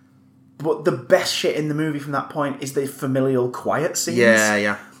 but the best shit in the movie from that point is the familial quiet scenes.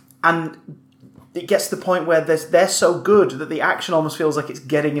 Yeah. And it gets to the point where they're so good that the action almost feels like it's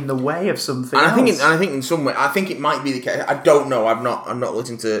getting in the way of something else. I think in some way, I think it might be the case. I don't know. I'm not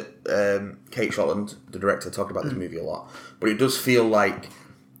listening to Kate Shortland, the director, talk about this movie a lot, but it does feel like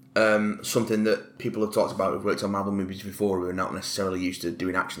something that people have talked about who've worked on Marvel movies before who are not necessarily used to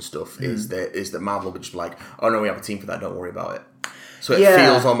doing action stuff is that Marvel would just be like, oh no, we have a team for that, don't worry about it. So it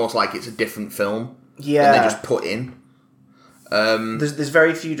feels almost like it's a different film that they just put in. There's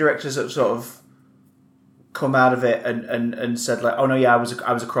very few directors that sort of come out of it and said like, oh no, I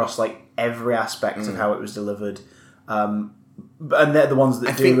was across like every aspect of how it was delivered. And they're the ones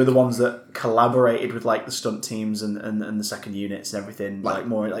that think were the ones that collaborated with like the stunt teams and the second units and everything, like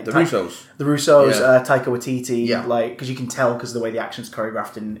more like the Russos. The Russos, Yeah. Taika Waititi, Yeah. like because you can tell because the way the action's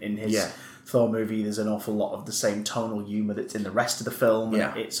choreographed in his Yeah. Thor movie, there's an awful lot of the same tonal humour that's in the rest of the film.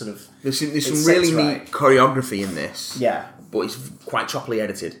 Yeah. And it sort of There's some sits really right. neat choreography in this. Yeah. But it's quite choppily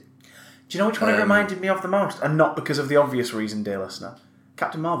edited. Do you know which one it reminded me of the most? And not because of the obvious reason, dear listener.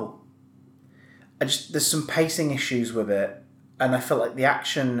 Captain Marvel. There's some pacing issues with it. And I felt like the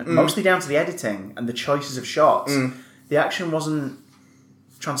action, mostly down to the editing and the choices of shots, the action wasn't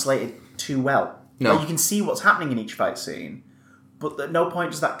translated too well. No. Like, you can see what's happening in each fight scene, but at no point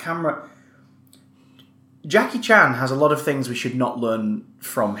does that camera... Jackie Chan has a lot of things we should not learn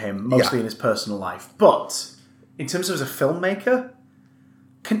from him, mostly in his personal life. But in terms of as a filmmaker,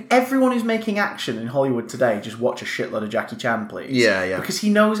 can everyone who's making action in Hollywood today just watch a shitload of Jackie Chan, please? Yeah, yeah. Because he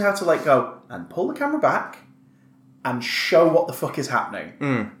knows how to like go and pull the camera back and show what the fuck is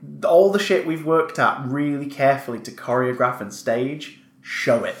happening. All the shit we've worked at really carefully to choreograph and stage,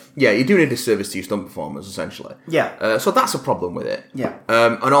 show it. Yeah, you're doing a disservice to your stunt performers, essentially. Yeah. So that's a problem with it. Yeah.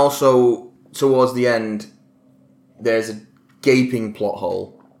 And also, towards the end, there's a gaping plot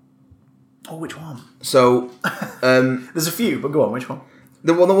hole. Oh, which one? So, There's a few, but go on, which one?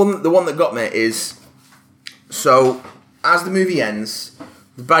 the one that got me is, so as the movie ends,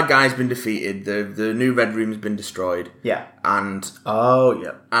 the bad guy's been defeated, the new Red Room's been destroyed, Yeah. and Oh,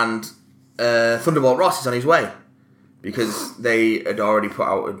 yeah. Thunderbolt Ross is on his way because they had already put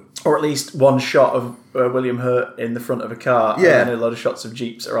out Or at least one shot of William Hurt in the front of a car, Yeah. and then a load of shots of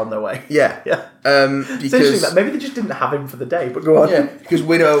Jeeps are on their way. yeah. Yeah. It's interesting Because that maybe they just didn't have him for the day, but go on. yeah, because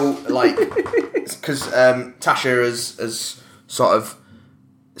Widow because Tasha has sort of,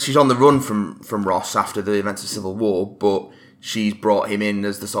 she's on the run from Ross after the events of Civil War, but she's brought him in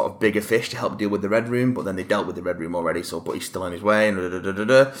as the sort of bigger fish to help deal with the Red Room, but then they dealt with the Red Room already, but he's still on his way, and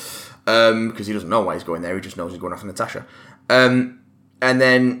because he doesn't know why he's going there, he just knows he's going after Natasha. And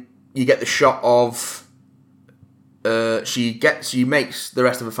then you get the shot of she makes the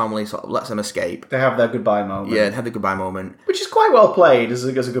rest of her family, sort of lets them escape. They have their goodbye moment. Yeah, and have the goodbye moment. Which is quite well played as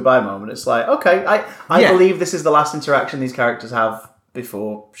a goodbye moment. It's like, okay, I Yeah. believe this is the last interaction these characters have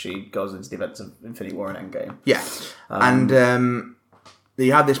before she goes into the events of Infinity War and Endgame. Yeah, and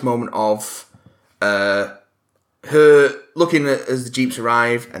you had this moment of her looking at as the Jeeps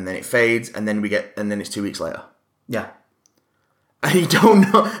arrive, and then it fades, and then it's 2 weeks later, Yeah. and you don't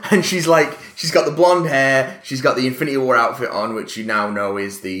know. And she's got the blonde hair, she's got the Infinity War outfit on, which you now know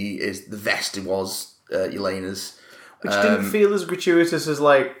is the vest it was Yelena's. Which didn't feel as gratuitous as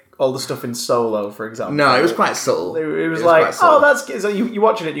like all the stuff in Solo, for example. No, it was quite subtle. It was like, oh, that's good. So you're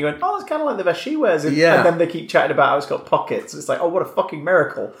watching it, and you're going, oh, it's kind of like the vest she wears. And, Yeah. and then they keep chatting about how it's got pockets. It's like, oh, what a fucking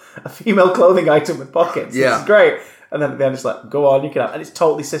miracle. A female clothing item with pockets. Yeah. This is great. And then at the end, it's like, go on, you can have. And it's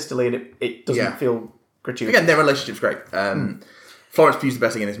totally sisterly, and it doesn't Yeah. feel gratuitous. Again, their relationship's great. Florence Pugh's the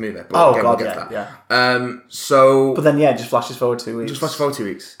best thing in this movie. But Oh, again, God, we'll yeah, get to yeah. that. So But then, yeah, it just flashes forward 2 weeks. just fast forward 2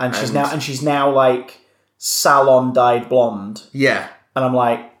 weeks, And she's now like salon dyed blonde. yeah, And I'm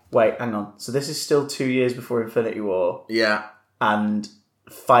like, wait, hang on. So this is still 2 years before Infinity War. yeah. And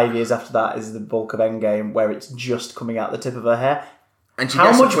 5 years after that is the bulk of Endgame, where it's just coming out the tip of her hair. And she How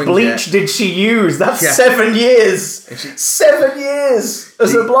gets a much twin bleach jet. did she use? That's Yeah. 7 years. And she- 7 years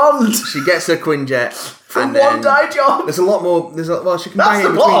as a blonde She gets her Quinjet from and one then dye job. there's a lot more. She can dye That's it the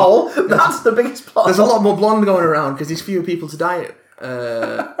in plot between. hole. That's the biggest plot. There's a lot more blonde going around because there's fewer people to dye it.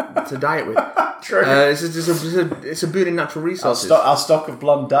 To dye it with. True. It's a boon in natural resources. Our stock of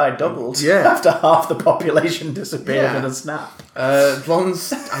blonde dye doubled. Yeah. After half the population disappeared Yeah. in a snap.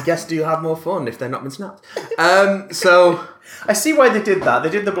 Blondes, I guess, do have more fun if they're not been snapped. So I see why they did that. They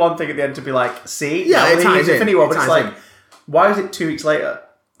did the blonde thing at the end to be like, see, Yeah, now it we ties use in. Infinity War, It but it's ties like, in. why is it 2 weeks later?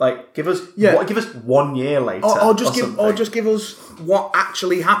 Like, give us give us 1 year later, or just something. give us what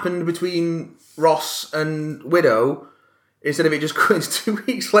actually happened between Ross and Widow instead of it just going 2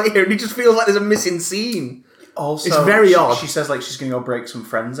 weeks later, and it just feels like there's a missing scene. Also, It's very odd. She says like she's going to go break some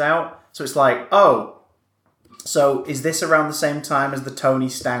friends out, so it's like, oh, so is this around the same time as the Tony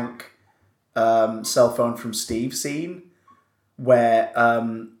Stank cell phone from Steve scene, where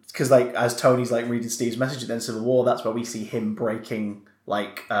because like as Tony's like reading Steve's message at the end of Civil War, that's where we see him breaking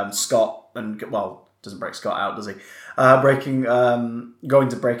like Scott and doesn't break Scott out, does he? Going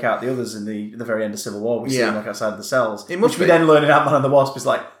to break out the others in the very end of Civil War. We see him like outside the cells, It must which we be. then learn in Ant-Man and the Wasp is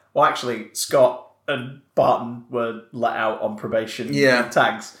like, well, actually, Scott and Barton were let out on probation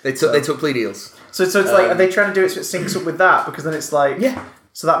tags. They took plea deals. So it's like, are they trying to do it so it syncs up with that? Because then it's like, Yeah.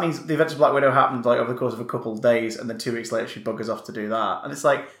 So that means the events of Black Widow happened like over the course of a couple of days, and then 2 weeks later she buggers off to do that, and it's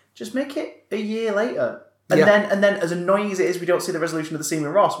like, just make it a year later. And then as annoying as it is, we don't see the resolution of the scene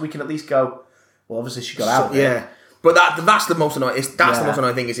with Ross. We can at least go, well, obviously she got out of it. Yeah. But that's the most annoying. The most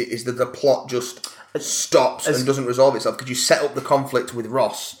annoying thing is that the plot just stops and doesn't resolve itself because you set up the conflict with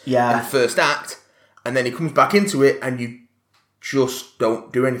Ross in the first act, and then he comes back into it, and you just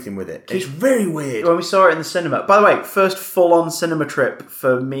don't do anything with it. It's very weird. When we saw it in the cinema. By the way, first full-on cinema trip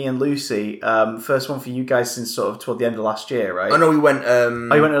for me and Lucy. First one for you guys since sort of toward the end of last year, right? I know we went...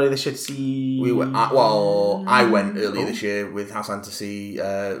 you went earlier this year to see... We went... I went earlier this year with Hassan to see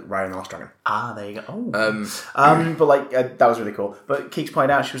Raya and the Last Dragon. Ah, there you go. Oh. But that was really cool. But Keeks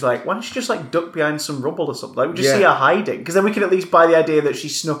pointed out, she was like, why don't you just duck behind some rubble or something? We just see her hiding. Because then we can at least buy the idea that she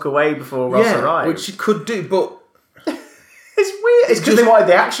snuck away before Ross arrived. Which she could do, but... It's weird. It's because they wanted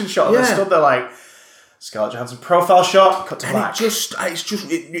the action shot and they stood there like, Scarlett Johansson profile shot, cut to black.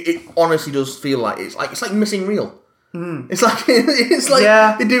 It honestly does feel like it's like missing reel. It's like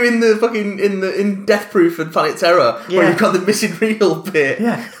they're doing the fucking in Death Proof and Planet Terror where you've got the missing reel bit,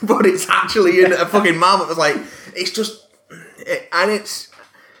 but it's actually in a fucking marmot. It's like it's just, and it's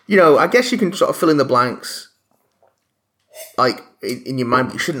I guess you can sort of fill in the blanks like in your mind,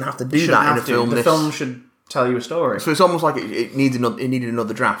 but you shouldn't have to do that in a film. The film should tell you a story. So it's almost like it needed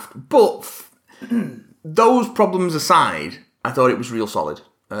another draft. But those problems aside, I thought it was real solid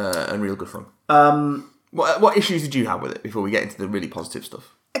and real good fun. What issues did you have with it before we get into the really positive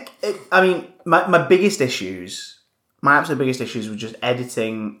stuff? I mean, my biggest issues, my absolute biggest issues were just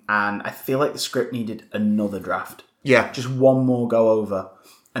editing, and I feel like the script needed another draft. Yeah. Just one more go over,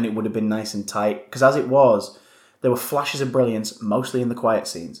 and it would have been nice and tight. Because as it was, there were flashes of brilliance, mostly in the quiet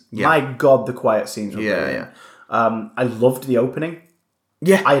scenes. Yeah. My God, the quiet scenes were brilliant. I loved the opening.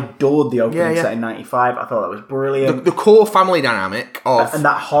 Yeah. I adored the opening set in 95. I thought that was brilliant. The core family dynamic of... And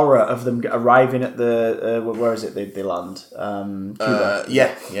that horror of them arriving at the... where is it they land? Cuba.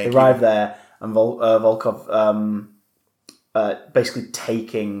 They arrive there, and Volkov basically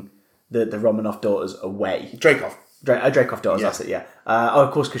taking the Romanov daughters away. Dreykov daughters, that's it, yeah.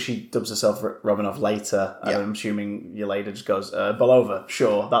 Of course, because she dubs herself Romanov later. I'm assuming Yelena just goes, Belova,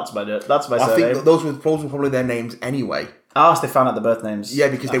 sure, that's my surname. I think those were probably their names anyway. So they found out the birth names. Yeah,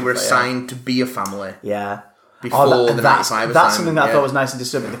 because they were assigned to be a family. Yeah. Before the 95 That's assignment, something that I thought was nice and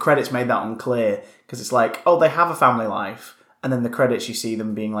disturbing. The credits made that unclear, because it's like, they have a family life. And then the credits, you see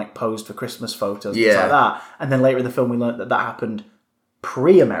them being posed for Christmas photos, things like that. And then later in the film, we learned that happened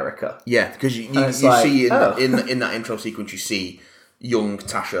pre-America. Yeah, because you see in that intro sequence, you see young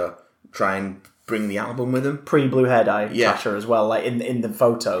Tasha try and bring the album with him. Pre-blue hair dye Tasha as well, in the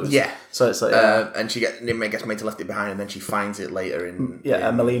photos. Yeah. So it's like... and she gets made to left it behind, and then she finds it later in...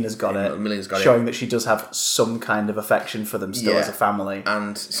 and Melina's got it. Showing that she does have some kind of affection for them still as a family.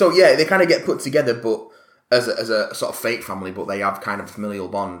 And so, they kind of get put together, but as a sort of fake family, but they have kind of a familial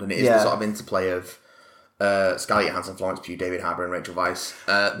bond, and it is the sort of interplay of... Scarlett Johansson, Florence Pugh, David Harbour, and Rachel Weisz.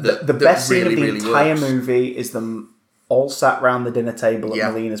 The best scene of the entire movie is them all sat round the dinner table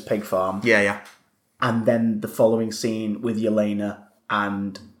at Melina's pig farm. Yeah. And then the following scene with Yelena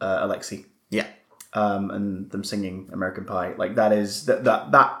and Alexei. Yeah. And them singing American Pie. Like that is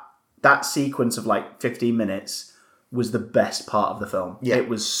that sequence of 15 minutes was the best part of the film. Yeah. It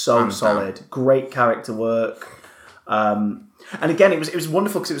was so solid. Great character work. And again, it was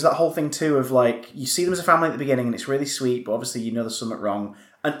wonderful because it was that whole thing too of you see them as a family at the beginning and it's really sweet, but obviously there's something wrong.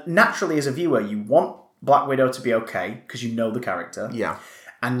 And naturally, as a viewer, you want Black Widow to be okay because you know the character. Yeah.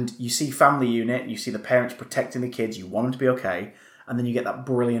 And you see family unit, you see the parents protecting the kids, you want them to be okay, and then you get that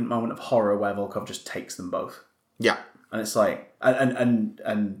brilliant moment of horror where Volkov just takes them both. Yeah. And it's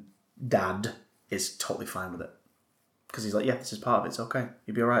and Dad is totally fine with it. Because he's like, this is part of it, it's okay.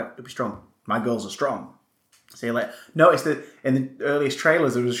 You'll be alright, you'll be strong. My girls are strong. See you later. Notice that in the earliest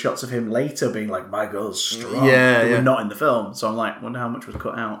trailers there was shots of him later being like, my girl's strong. Yeah, They were not in the film. So I'm like, wonder how much was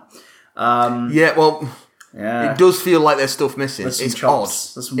cut out. It does feel like there's stuff missing. There's it's odd.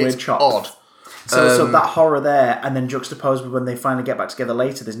 There's some weird chops. Odd. So that horror there, and then juxtaposed with when they finally get back together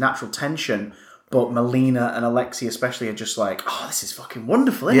later, there's natural tension. But Melina and Alexei especially are just like, this is fucking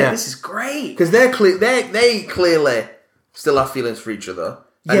wonderful, isn't it? This is great. Because they clearly still have feelings for each other.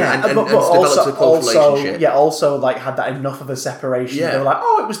 And developed a close relationship. Yeah, also had that enough of a separation. Yeah. They were like,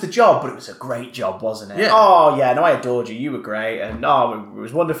 it was the job, but it was a great job, wasn't it? Yeah. No, I adored you. You were great, and it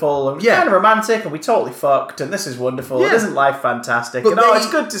was wonderful. And it was kind of romantic, and we totally fucked, and this is wonderful. Yeah. Isn't life fantastic? But it's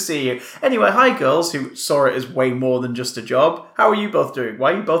good to see you. Anyway, hi girls who saw it as way more than just a job. How are you both doing?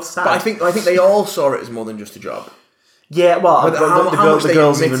 Why are you both sad? But I think they all saw it as more than just a job. Yeah, well, the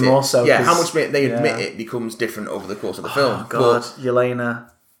girls even more so. Yeah, how much they admit it becomes different over the course of the film. Oh, God, Yelena,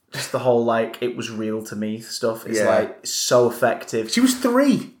 just the whole, it was real to me stuff is, so effective. She was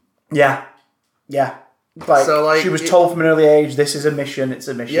 3. Yeah. She was told from an early age, this is a mission, it's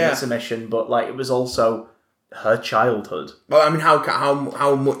a mission, Yeah. it's a mission, but like it was also her childhood. Well, I mean,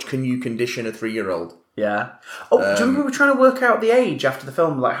 how much can you condition a 3-year-old? Yeah. Oh, do you remember we were trying to work out the age after the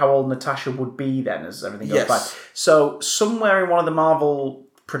film, like how old Natasha would be then as everything goes by? So somewhere in one of the Marvel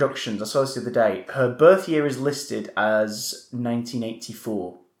productions, I saw this the other day, her birth year is listed as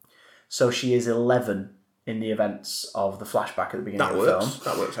 1984. So she is 11 in the events of the flashback at the beginning of the film.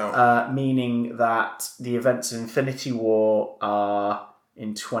 That works out. Meaning that the events of Infinity War are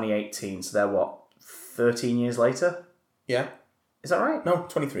in 2018, so they're what, 13 years later? Yeah. Is that right? No,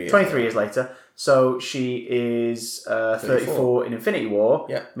 23 years. 23 years later. So she is 34 in Infinity War.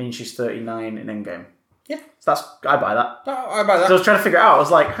 Yeah. Means she's 39 in Endgame. Yeah. So I buy that. I buy that. So I was trying to figure it out. I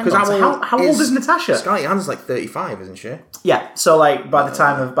was like, hang on, so how old is Natasha? Scarlett Johansson's like 35, isn't she? Yeah. So like by the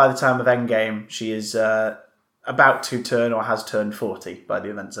time of Endgame, she is about to turn or has turned 40 by the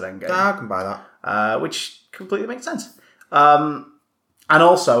events of Endgame. I can buy that. Which completely makes sense. And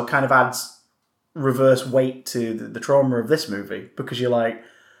also kind of adds reverse weight to the trauma of this movie, because you're like,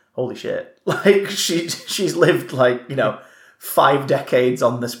 holy shit, like she's lived 5 decades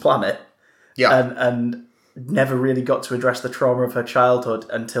on this planet, and never really got to address the trauma of her childhood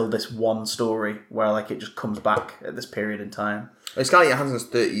until this one story where like it just comes back at this period in time. Scarlett Johansson's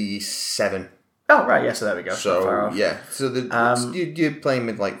 37. Oh right, yeah, so there we go. So yeah, so you're playing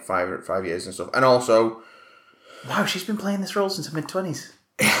with like 5 years and stuff, and also, wow, she's been playing this role since her mid-20s.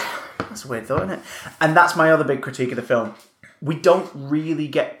 That's a weird thought, isn't it? And that's my other big critique of the film. We don't really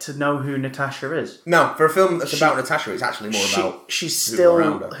get to know who Natasha is. No, for a film that's about Natasha, it's actually more about she's still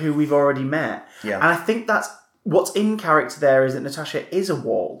who we've already met. Yeah. And I think that's what's in character there, is that Natasha is a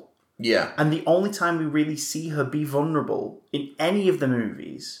wall. Yeah. And the only time we really see her be vulnerable in any of the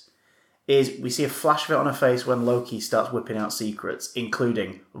movies is we see a flash of it on her face when Loki starts whipping out secrets,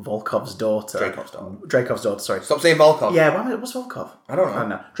 including Volkov's daughter. Dracov's daughter, sorry. Stop saying Volkov. Yeah, what's Volkov? I don't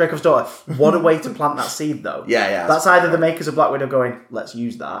know. Dracov's daughter. What a way to plant that seed, though. Yeah. That's either the makers of Black Widow going, let's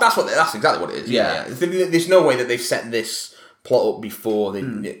use that. That's exactly what it is. Yeah. There's no way that they've set this plot up before.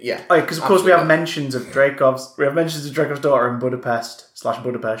 Yeah. Oh, because of course we have mentions of Dracov's daughter in Budapest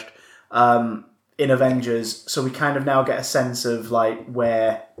in Avengers, so we kind of now get a sense of like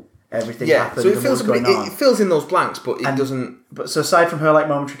where everything happened. So it fills in those blanks, but it doesn't. But so aside from her like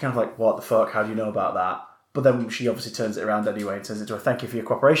momentary kind of like, what the fuck? How do you know about that? But then she obviously turns it around anyway and turns it to a thank you for your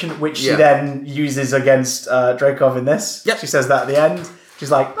cooperation, which she then uses against Dracov in this. Yep. She says that at the end.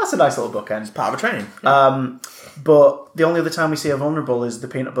 She's like, that's a nice little bookend. It's part of a training. Yeah. But the only other time we see her vulnerable is the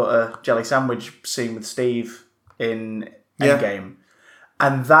peanut butter jelly sandwich scene with Steve in Endgame.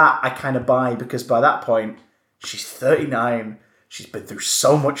 And that I kind of buy, because by that point, she's 39. She's been through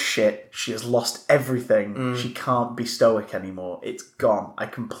so much shit. She has lost everything. She can't be stoic anymore. It's gone. I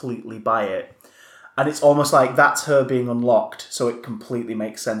completely buy it. And it's almost like that's her being unlocked. So it completely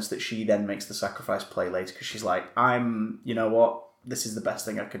makes sense that she then makes the sacrifice play later. Because she's like, you know what? This is the best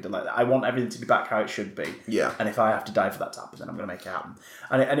thing I could do. Like, I want everything to be back how it should be. Yeah. And if I have to die for that to happen, then I'm going to make it happen.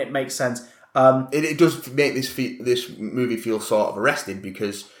 And it makes sense. It does make this movie feel sort of arrested,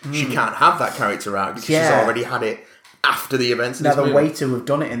 because she can't have that character out because she's already had it after the events of this movie. Now, the way to have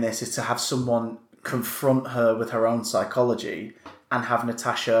done it in this is to have someone confront her with her own psychology and have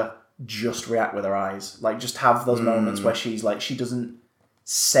Natasha just react with her eyes. Like, just have those moments where she's like, she doesn't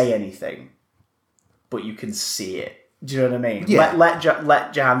say anything, but you can see it. Do you know what I mean? Yeah.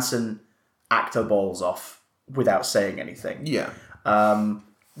 Let Johansson act her balls off without saying anything. Yeah.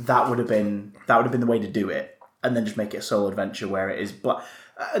 That would have been the way to do it, and then just make it a solo adventure where it is. But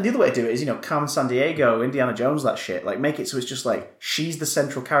the other way to do it is, Carmen Sandiego, Indiana Jones, that shit. Like, make it so it's just like she's the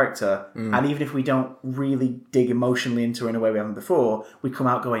central character, and even if we don't really dig emotionally into her in a way we haven't before, we come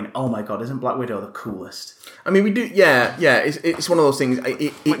out going, "Oh my god, isn't Black Widow the coolest?" I mean, we do. Yeah. It's one of those things.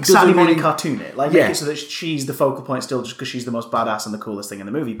 It like Saturday morning cartoon it. Like, make it so that she's the focal point still, just because she's the most badass and the coolest thing in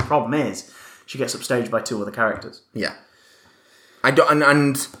the movie. The problem is, she gets upstaged by 2 other characters. Yeah. I don't,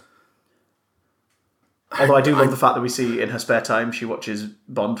 and although I do love the fact that we see in her spare time she watches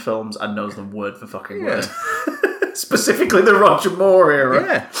Bond films and knows them word for fucking word. Specifically the Roger Moore era.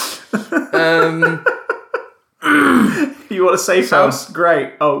 Yeah. You want a safe house?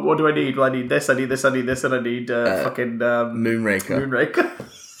 Great. Oh, what do I need? Well, I need this, I need this, I need this, and I need fucking... Moonraker.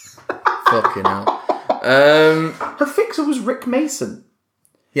 Fucking hell. Her fixer was Rick Mason.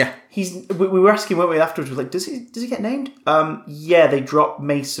 Yeah. We were asking, weren't we, afterwards, we were like, does he get named? Yeah, they dropped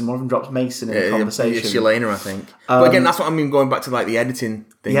Mason. One of them dropped Mason in the conversation. Shalana, I think. But again, that's what I mean, going back to like the editing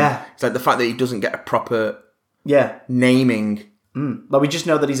thing. Yeah. It's like the fact that he doesn't get a proper naming. Like, we just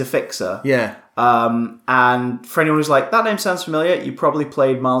know that he's a fixer. Yeah. And for anyone who's like, that name sounds familiar, you probably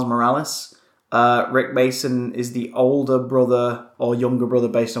played Miles Morales. Rick Mason is the older brother or younger brother,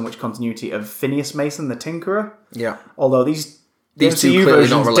 based on which continuity, of Phineas Mason, the Tinkerer. Yeah. Although these two MCU clearly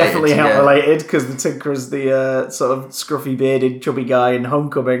versions not related, definitely aren't yeah. related, because the Tinkerer's the sort of scruffy bearded chubby guy in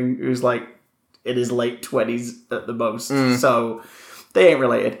Homecoming who's like in his late 20s at the most. So they ain't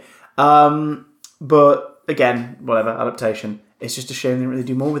related. But again, whatever, adaptation. It's just a shame they didn't really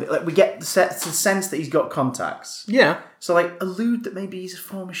do more with it. Like, we get the sense that he's got contacts. Yeah. So, like, allude that maybe he's a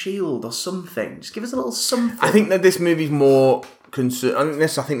former SHIELD or something. Just give us a little something. I think that this movie's more concerned. I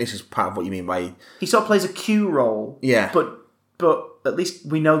think this is part of what you mean by. He sort of plays a Q role. Yeah. But at least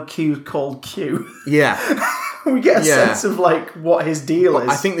we know Q's called Q. Yeah. We get a sense of, like, what his deal is.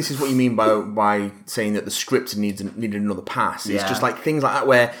 I think this is what you mean by saying that the script needed another pass. It's just like things like that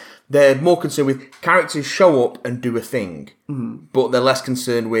where they're more concerned with characters show up and do a thing, but they're less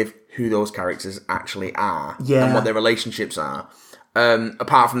concerned with who those characters actually are and what their relationships are,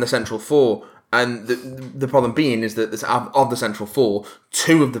 apart from the central four. And the problem being is that of the central four,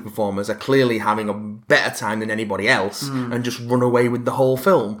 two of the performers are clearly having a better time than anybody else and just run away with the whole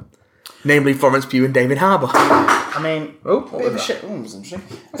film. Namely, Florence Pugh and David Harbour. I mean, bit of a shame. Oh, that's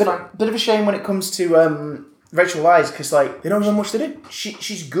interesting. Bit of a shame when it comes to Rachel Weisz, because like They don't have much to do.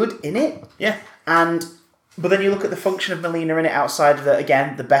 she's good in it. Yeah. But then you look at the function of Melina in it outside of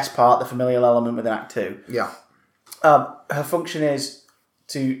the best part, the familial element within Act 2. Yeah. Her function is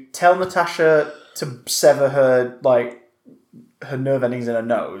to tell Natasha to sever her nerve endings in her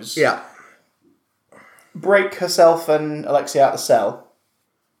nose. Yeah. Break herself and Alexia out of the cell.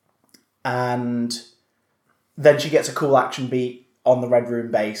 And then she gets a cool action beat on the Red Room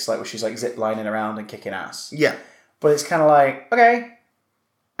base, like where she's like zip lining around and kicking ass. Yeah. But it's kind of like, okay,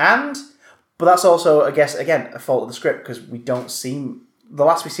 but that's also, I guess, again, a fault of the script, because we don't see, the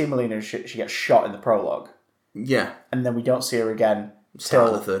last we see Melina, she gets shot in the prologue. Yeah. And then we don't see her again Start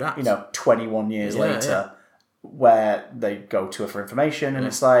till of the third act. 21 years later, where they go to her for information, and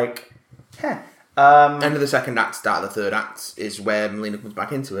it's like, End of the second act, start of the third act is where Melina comes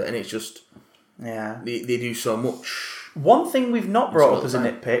back into it, and it's just they do so much. One thing we've not brought up as a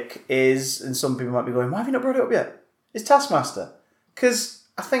nitpick is, and some people might be going, why have you not brought it up yet? Is Taskmaster. Because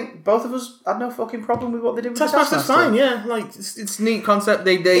I think both of us had no fucking problem with what they did with Taskmaster's Taskmaster. fine, yeah. Like it's a neat concept.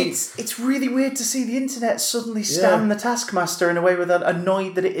 It's really weird to see the internet suddenly stand the Taskmaster in a way where they're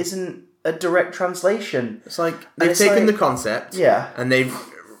annoyed that it isn't a direct translation. It's like they've taken the concept, and they've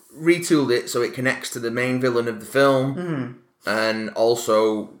retooled it so it connects to the main villain of the film, and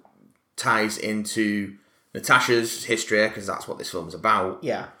also ties into Natasha's history, because that's what this film is about.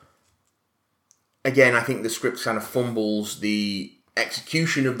 Yeah. Again, I think the script kind of fumbles the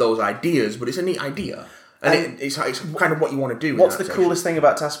execution of those ideas, but it's a neat idea. And it's kind of what you want to do. What's the coolest thing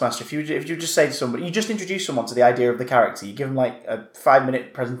about Taskmaster? If you just say to somebody, you just introduce someone to the idea of the character, you give them like a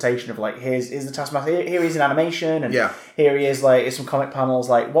 5-minute presentation of like, here's the Taskmaster, here he is in animation, and here he is like, here's some comic panels,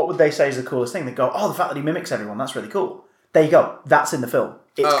 like, what would they say is the coolest thing? They go, oh, the fact that he mimics everyone, that's really cool. There you go, that's in the film.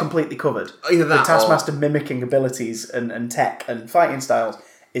 It's completely covered. Either that, the Taskmaster mimicking abilities and tech and fighting styles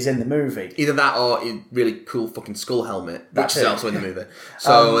is in the movie. Either that or a really cool fucking skull helmet, which is also in the movie.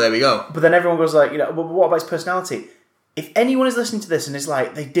 So there we go. But then everyone goes like, well, what about his personality? If anyone is listening to this and is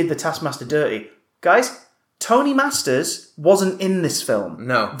like, they did the Taskmaster dirty, guys, Tony Masters wasn't in this film.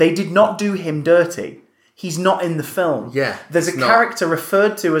 No. They did not do him dirty. He's not in the film. Yeah. There's a character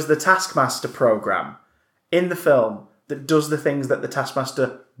referred to as the Taskmaster program in the film that does the things that the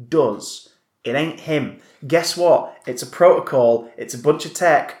Taskmaster does. It ain't him. Guess what? It's a protocol. It's a bunch of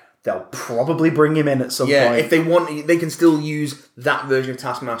tech. They'll probably bring him in at some point. Yeah, if they want, they can still use that version of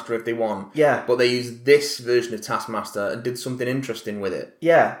Taskmaster if they want. Yeah. But they used this version of Taskmaster and did something interesting with it.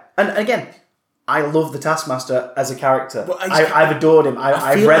 Yeah. And again, I love the Taskmaster as a character. Well, I've adored him.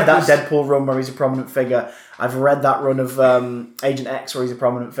 I've read like that Deadpool run where he's a prominent figure. I've read that run of Agent X where he's a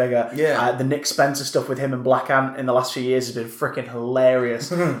prominent figure. Yeah. The Nick Spencer stuff with him and Black Ant in the last few years has been freaking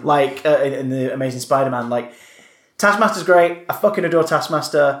hilarious. Like, in the Amazing Spider-Man. Like, Taskmaster's great. I fucking adore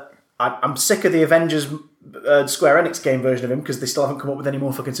Taskmaster. I'm sick of the Avengers Square Enix game version of him because they still haven't come up with any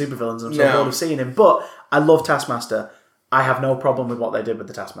more fucking supervillains. I'm so bored of seeing him. But I love Taskmaster. I have no problem with what they did with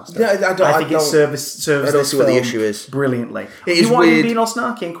the Taskmaster. Yeah, I think it serves I don't this see what the film issue is. brilliantly. It If is you want him weird. being all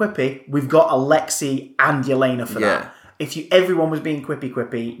snarky and quippy, we've got Alexi and Yelena for that. If everyone was being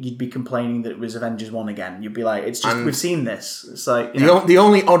quippy, you'd be complaining that it was Avengers 1 again. You'd be like, it's just, we've seen this. It's like, The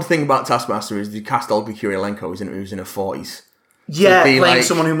only odd thing about Taskmaster is the cast Olga Kurylenko who's in her 40s. Yeah, playing like,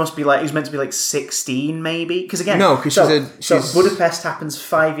 someone who must be like, who's meant to be like 16 maybe. Because again, no, because so Budapest happens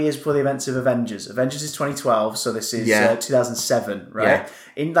 5 years before the events of Avengers. Avengers is 2012, so this is 2007, right? Yeah.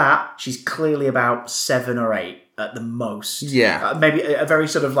 In that, she's clearly about 7 or 8 at the most. Yeah. Maybe a very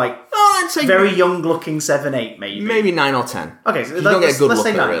sort of like... Oh, I'd say very young-looking 7, 8, maybe 9 or 10. Okay, so You don't get a good let's look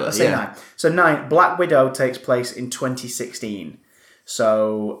say at it, 9. really. Let's say 9. So 9. Black Widow takes place in 2016.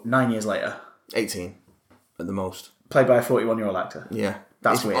 So 9 years later. 18 at the most. Played by a 41-year-old actor. Yeah.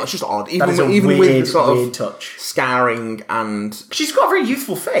 That's weird. It's just odd. That is a Even with the sort weird of touch. scarring and... She's got a very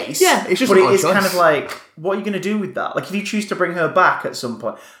youthful face. Yeah, it's just but an it odd is choice. kind of like, what are you going to do with that? Like, if you choose to bring her back at some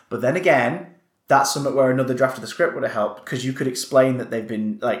point. But then again, that's something where another draft of the script would have helped, because you could explain that they've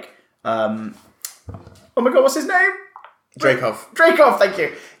been, like... oh my god, what's his name? Dreykov, thank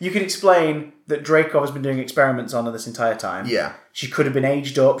you. You could explain that Dreykov has been doing experiments on her this entire time. Yeah. She could have been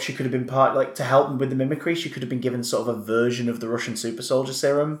aged up. She could have been part, like, to help with the mimicry. She could have been given sort of a version of the Russian super soldier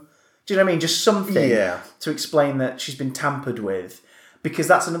serum. Do you know what I mean? Just something to explain that she's been tampered with. Because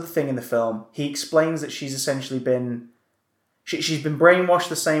that's another thing in the film. He explains that she's essentially been... She's been brainwashed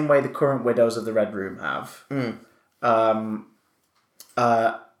the same way the current widows of the Red Room have.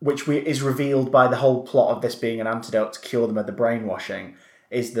 Which is revealed by the whole plot of this being an antidote to cure them of the brainwashing,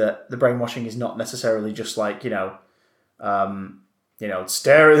 is that the brainwashing is not necessarily just like, stare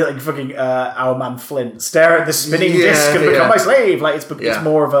at like fucking our man Flint, stare at the spinning disc and become my slave. Like it's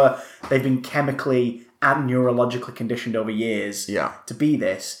more of a, they've been chemically and neurologically conditioned over years to be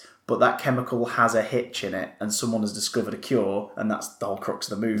this, but that chemical has a hitch in it and someone has discovered a cure, and that's the whole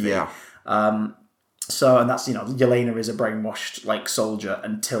crux of the movie. And that's, Yelena is a brainwashed, like, soldier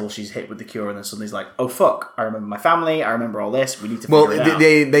until she's hit with the cure, and then suddenly he's like, oh, fuck, I remember my family, I remember all this, we need to figure it out.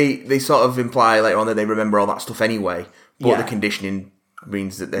 They sort of imply later on that they remember all that stuff anyway, but the conditioning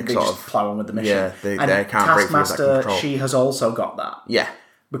means that they're sort just of... plow on with the mission. Yeah, they can't break through that Taskmaster, control. she has also got that. Yeah.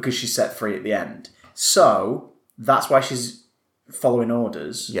 Because she's set free at the end. So, that's why she's following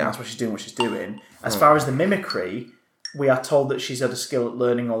orders, and that's why she's doing what she's doing. As far as the mimicry... We are told that she's had a skill at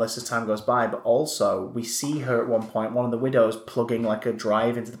learning all this as time goes by, but also we see her at one point, one of the widows plugging like a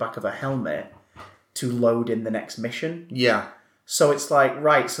drive into the back of her helmet to load in the next mission. Yeah. So it's like,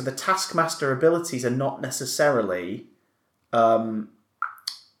 right, so the Taskmaster abilities are not necessarily Dreykov's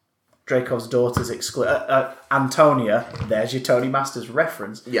daughter's Antonia, there's your Tony Masters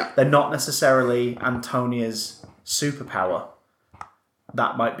reference. Yeah. They're not necessarily Antonia's superpower.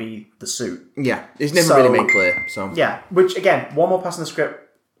 That might be the suit. Yeah, it's never really made clear. So yeah, which again, one more pass on the script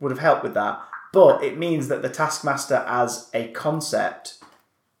would have helped with that, but it means that the Taskmaster as a concept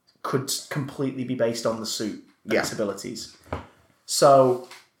could completely be based on the suit and its abilities. So,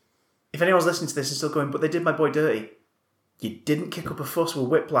 if anyone's listening to this and still going, but they did my boy dirty, you didn't kick up a fuss with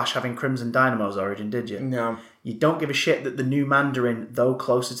Whiplash having Crimson Dynamo's origin, did you? No. You don't give a shit that the new Mandarin, though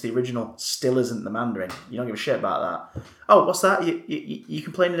closer to the original, still isn't the Mandarin. You don't give a shit about that. Oh, what's that? You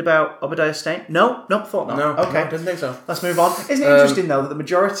complaining about Obadiah Stane? No, thought not. No, okay, no, didn't think so. Let's move on. Isn't it interesting though that the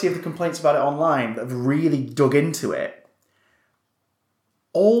majority of the complaints about it online that have really dug into it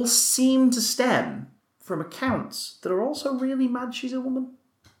all seem to stem from accounts that are also really mad she's a woman?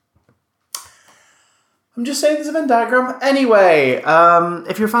 I'm just saying there's a Venn diagram. Anyway,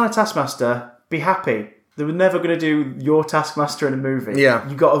 if you're a fan of Taskmaster, be happy. They were never going to do your Taskmaster in a movie. Yeah.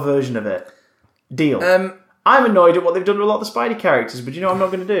 You got a version of it. Deal. I'm annoyed at what they've done with a lot of the Spidey characters, but you know what I'm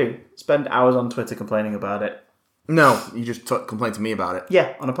not going to do? Spend hours on Twitter complaining about it. No, you just complain to me about it.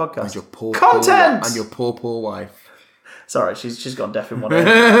 Yeah, on a podcast. And your poor Content! And your poor wife. Sorry, she's gone deaf in one ear. On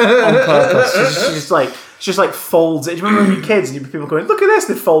purpose. She just like folds it. Do you remember when you were kids and people going, look at this,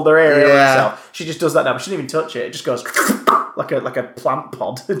 they fold their ear over itself. She just does that now, but she didn't even touch it. It just goes like a plant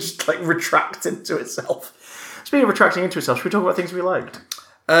pod. It just like retracts into itself. Speaking of retracting into itself, should we talk about things we liked?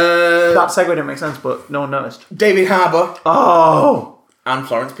 That segue didn't make sense, but no one noticed. David Harbour. Oh! And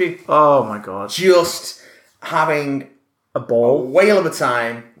Florence Pugh. Oh my god. Just having a ball. A whale of a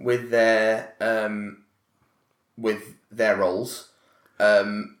time with their roles.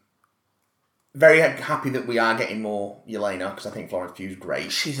 Very happy that we are getting more Yelena, because I think Florence Pugh's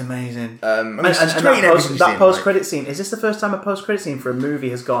great. She's amazing. That post-credit scene, is this the first time a post-credit scene for a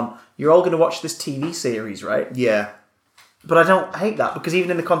movie has gone, you're all going to watch this TV series, right? Yeah. But I don't hate that, because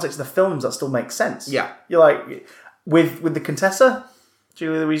even in the context of the films, that still makes sense. Yeah. You're like, with the Contessa,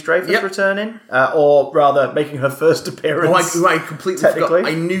 Julie Louis-Dreyfus returning, or rather making her first appearance. I completely forgot.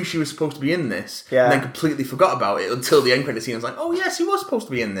 I knew she was supposed to be in this, and then completely forgot about it until the end credit scene. I was like, oh yes, she was supposed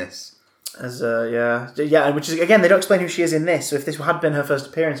to be in this. Which is, again, they don't explain who she is in this. So if this had been her first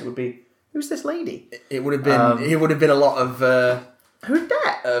appearance, it would be, who's this lady? It would have been. It would have been a lot of. Who's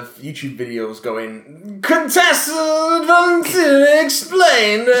that? Of YouTube videos going, Contessa, don't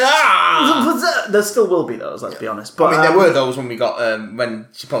explain. There still will be those, let's be honest. But, I mean, there were those when we got when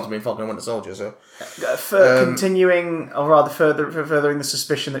she popped me in Falcon and Winter Soldier. So for continuing, or rather furthering the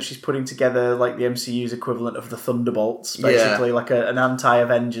suspicion that she's putting together like the MCU's equivalent of the Thunderbolts, basically like an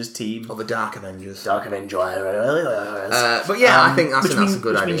anti-Avengers team, or the Dark Avengers. Dark Avengers. But yeah, I think that's a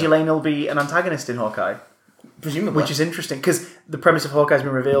good idea. Which means Yelena will be an antagonist in Hawkeye. Presumably. Which is interesting, because the premise of Hawkeye's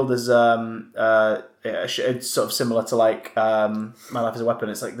been revealed as it's sort of similar to like My Life as a Weapon.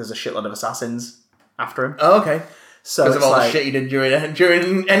 It's like there's a shitload of assassins after him. Oh, okay. So because of all the shit he did during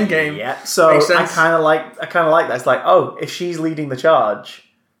Endgame. Yeah. So I kind of like that. It's like, oh, if she's leading the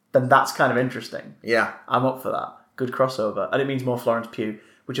charge, then that's kind of interesting. Yeah. I'm up for that. Good crossover, and it means more Florence Pugh,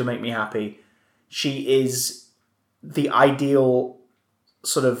 which will make me happy. She is the ideal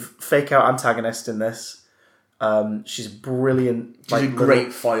sort of fake out antagonist in this. She's brilliant. She's a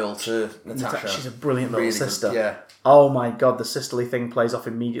great foil to Natasha. She's a brilliant little sister. Good. Yeah. Oh my god, the sisterly thing plays off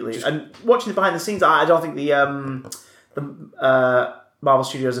immediately. And watching the behind the scenes, I don't think the Marvel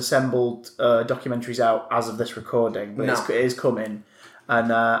Studios assembled documentaries out as of this recording, but it is coming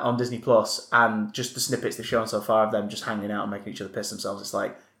and on Disney Plus, and just the snippets they've shown so far of them just hanging out and making each other piss themselves. It's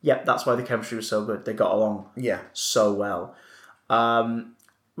like, yep, that's why the chemistry was so good. They got along so well.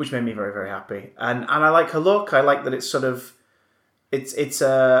 Which made me very, very happy. And I like her look. I like that it's sort of it's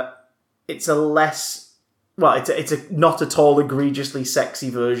a less it's a not at all egregiously sexy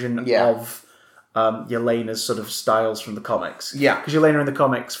version of Yelena's sort of styles from the comics. Yeah. Because Yelena in the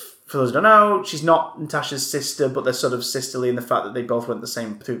comics, for those who don't know, she's not Natasha's sister, but they're sort of sisterly in the fact that they both went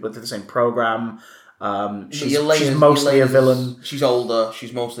through the same program. She's mostly a villain. She's older.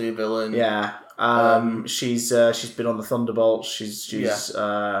 She's mostly a villain. Yeah. She's been on the Thunderbolts. She's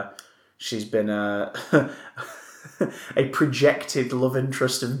been a projected love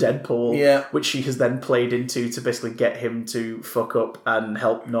interest of Deadpool, which she has then played into to basically get him to fuck up and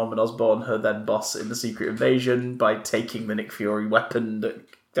help Norman Osborn, her then boss in the Secret Invasion, by taking the Nick Fury weapon that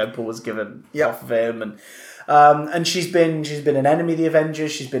Deadpool was given off of him, and she's been an enemy of the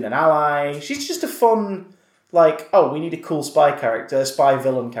Avengers. She's been an ally. She's just a fun, like, oh, we need a cool spy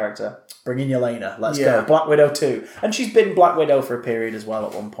villain character. Bring in Yelena. Let's go. Black Widow 2. And she's been Black Widow for a period as well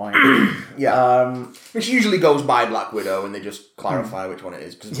at one point. Which usually goes by Black Widow and they just clarify which one it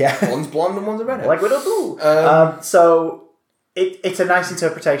is. Because one's blonde and one's a redhead. Black Widow blue. So it's a nice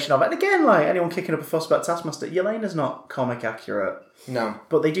interpretation of it. And again, like, anyone kicking up a fuss about Taskmaster, Yelena's not comic accurate. No.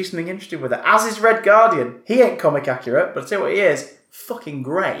 But they do something interesting with it. As is Red Guardian. He ain't comic accurate, but I'll tell you what he is. Fucking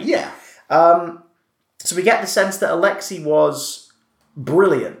great. Yeah. So we get the sense that Alexei was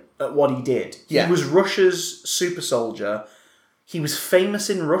brilliant at what he did. He was Russia's super soldier. He was famous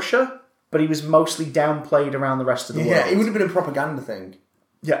in Russia, but he was mostly downplayed around the rest of the world. Yeah, it would have been a propaganda thing.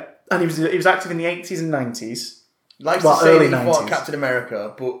 Yeah, and he was active in the 80s and 90s. Likes to say that he fought Captain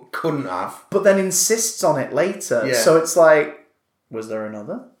America, but couldn't have. But then insists on it later. Yeah. So it's like, was there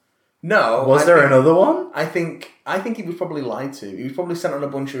another? No. Was there another one? I think he was probably lied to. He was probably sent on a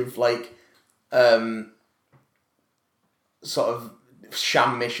bunch of like sort of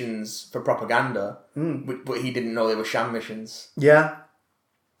sham missions for propaganda, but he didn't know they were sham missions. Yeah.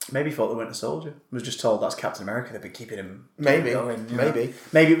 Maybe he thought they Winter Soldier. Was just told that's Captain America. They've been keeping him going. Maybe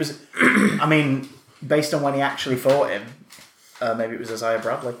it was, I mean, based on when he actually fought him, maybe it was Isaiah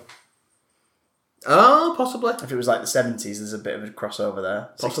Bradley. Oh, possibly. If it was like the 70s, there's a bit of a crossover there.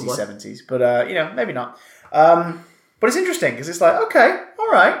 Possibly. 60s, 70s. But, maybe not. But it's interesting because it's like, okay,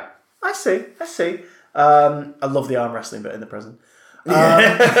 all right. I see. I love the arm wrestling bit in the present. He's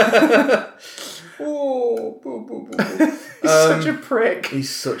such a prick.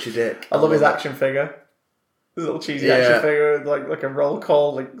 He's such a dick. I love his action figure. His little cheesy action figure, like a roll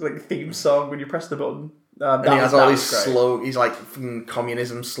call, like theme song when you press the button. And he has all these he's like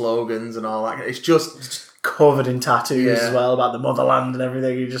communism slogans and all that. It's just covered in tattoos as well about the motherland and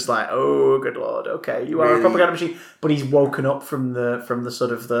everything. You're just like, oh, good lord, okay, you are a propaganda machine. But he's woken up from the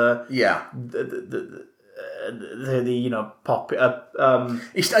sort of the pop. I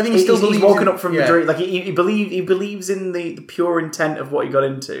think he's woken up from the dream. Like he believes in the pure intent of what he got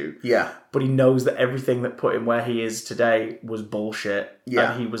into. Yeah, but he knows that everything that put him where he is today was bullshit.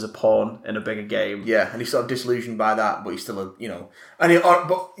 Yeah, and he was a pawn in a bigger game. Yeah, and he's sort of disillusioned by that, but he's still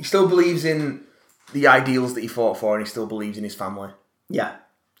but he still believes in the ideals that he fought for, and he still believes in his family. Yeah,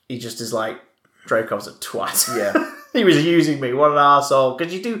 he just is like, Dreykov's a twat. Yeah. He was using me. What an arsehole.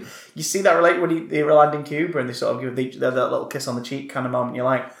 Because you see that relate when they were landing Cuba and they sort of give that little kiss on the cheek kind of moment. You're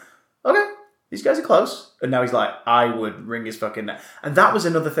like, okay, these guys are close. And now he's like, I would wring his fucking neck. And that was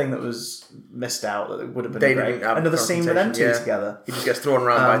another thing that was missed out that would have been great. Another scene with them two together. He just gets thrown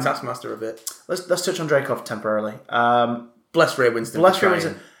around by Taskmaster a bit. Let's touch on Dreykov temporarily. Bless Ray Winston.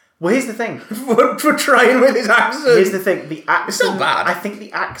 Well, here's the thing. for trying with his accent. Here's the thing. The accent. It's not bad. I think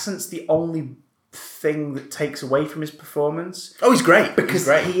the accent's the only thing that takes away from his performance. Oh, he's great. Because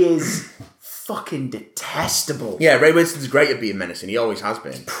he is fucking detestable. Yeah, Ray Winston's great at being menacing. He always has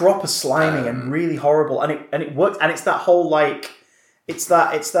been. Proper slimy and really horrible. And it works. And it's that whole, like... It's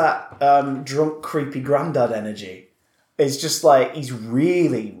that drunk, creepy granddad energy. It's just like, he's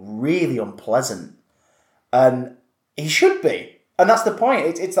really, really unpleasant. And he should be. And that's the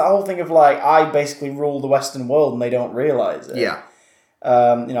point. It's that whole thing of like, I basically rule the Western world and they don't realise it. Yeah.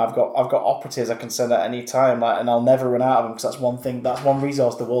 I've got operatives I can send at any time, like, and I'll never run out of them because that's one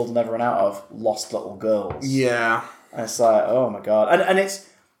resource the world will never run out of: lost little girls. Yeah. And it's like, oh my god, and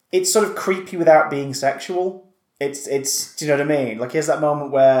it's sort of creepy without being sexual. It's do you know what I mean? Like, here's that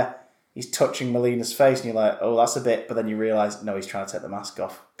moment where he's touching Melina's face, and you're like, oh, that's a bit, but then you realise, no, he's trying to take the mask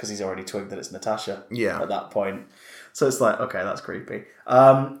off because he's already twigged that it's Natasha. Yeah. At that point. So it's like, okay, that's creepy.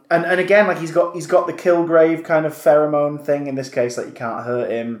 And again, like he's got the Kilgrave kind of pheromone thing in this case, that you can't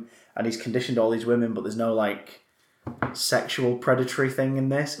hurt him, and he's conditioned all these women, but there's no like sexual predatory thing in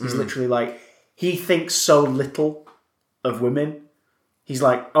this. He's literally like, he thinks so little of women. He's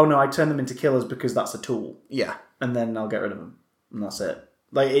like, oh no, I turn them into killers because that's a tool. Yeah. And then I'll get rid of them. And that's it.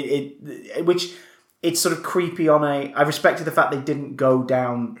 Like which it's sort of creepy on a... I respected the fact they didn't go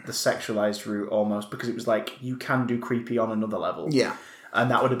down the sexualized route almost, because it was like, you can do creepy on another level. Yeah. And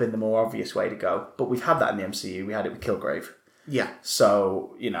that would have been the more obvious way to go. But we've had that in the MCU. We had it with Kilgrave. Yeah.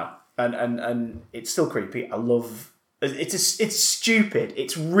 So, you know, and it's still creepy. I love... It's stupid.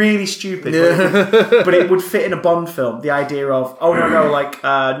 It's really stupid. But it would fit in a Bond film. The idea of, oh no, like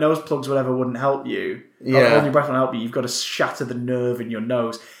nose plugs, whatever, wouldn't help you. Yeah. Holding your breath won't help you. You've got to shatter the nerve in your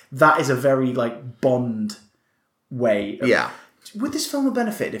nose. That is a very like Bond way. Yeah. Would this film have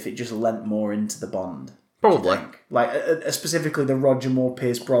benefited if it just lent more into the Bond? Probably. Like specifically the Roger Moore,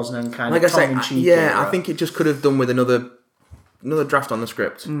 Pierce Brosnan kind Like of I say, tongue-in-cheek yeah, era. I think it just could have done with another draft on the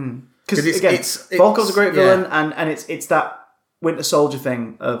script. Because again, Volkov's a great villain, and it's that Winter Soldier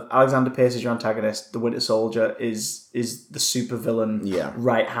thing of Alexander Pierce is your antagonist. The Winter Soldier is the super villain,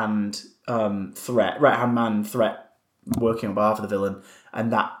 right hand man threat working on behalf of the villain,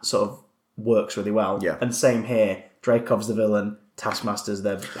 and that sort of works really well. Yeah. And same here, Dreykov's the villain, Taskmaster's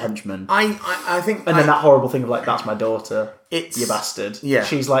their henchman. I think, and then that horrible thing of like, that's my daughter, it's you bastard. Yeah,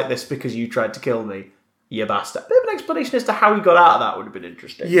 she's like this because you tried to kill me. You bastard. A bit of an explanation as to how he got out of that would have been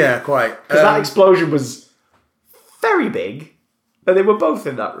interesting. Yeah, quite. Because that explosion was very big, and they were both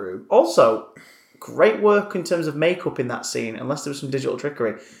in that room. Also, great work in terms of makeup in that scene, unless there was some digital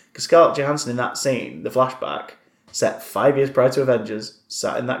trickery. Because Scarlett Johansson in that scene, the flashback, set 5 years prior to Avengers,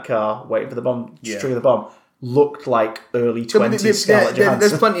 sat in that car, waiting for the bomb, to trigger the bomb, looked like early 20s Scarlett Johansson.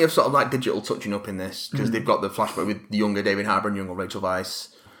 There's plenty of sort of like digital touching up in this, because they've got the flashback with the younger David Harbour and younger Rachel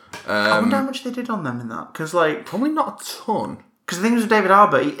Weisz. I wonder how much they did on them in that. Because, like... Probably not a ton. Because the thing is with David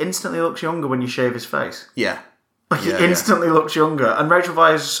Harbour, he instantly looks younger when you shave his face. Yeah. Like, he instantly looks younger. And Rachel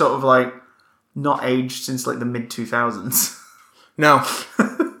Weisz is sort of, like, not aged since, like, the mid-2000s. No.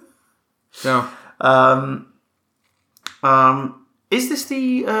 No. Is this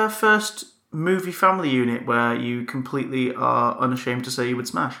the first movie family unit where you completely are unashamed to say you would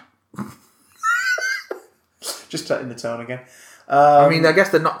smash? Just setting the tone again. I mean, I guess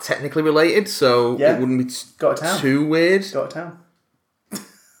they're not technically related, so it wouldn't be too weird. Go to town.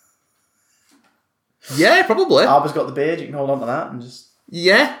 Yeah, probably. Harbour's got the beard, you can hold on to that and just...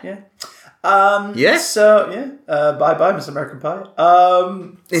 Yeah. Yeah. So, bye-bye, Miss American Pie.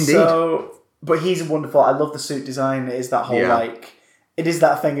 Indeed. So, but he's wonderful. I love the suit design. It is that whole, like... It is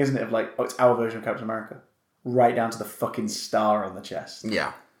that thing, isn't it, of like, oh, it's our version of Captain America. Right down to the fucking star on the chest.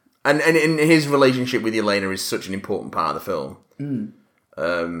 Yeah. And his relationship with Elena is such an important part of the film.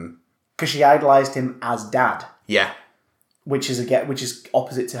 Because she idolised him as dad. Yeah. Which is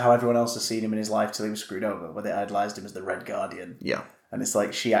opposite to how everyone else has seen him in his life till he was screwed over, where they idolised him as the Red Guardian. Yeah. And it's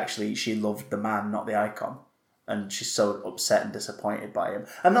like she loved the man, not the icon. And she's so upset and disappointed by him.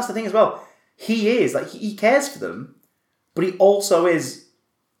 And that's the thing as well. He is, like, he cares for them, but he also is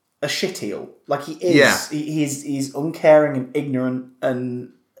a shitheel. Like, he is. Yeah. He's uncaring and ignorant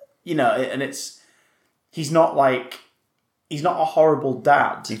and, you know, and he's not a horrible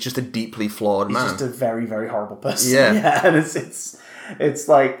dad. He's just a deeply flawed man. He's just a very, very horrible person. Yeah. And it's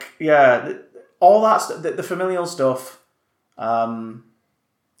like, all that stuff, the familial stuff,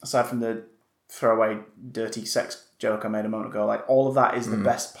 aside from the throwaway dirty sex joke I made a moment ago, like, all of that is the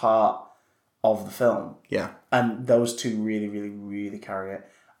best part of the film. Yeah. And those two really, really, really carry it.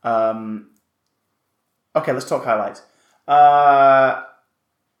 Okay, let's talk highlights.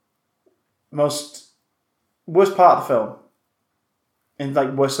 Worst part of the film, In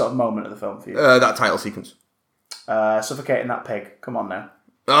like worst sort of moment of the film for you? That title sequence. Suffocating that pig. Come on now.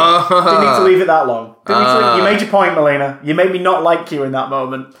 Didn't need to leave it that long. You made your point, Melina. You made me not like you in that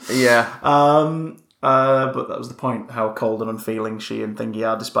moment. Yeah. But that was the point. How cold and unfeeling she and Thingy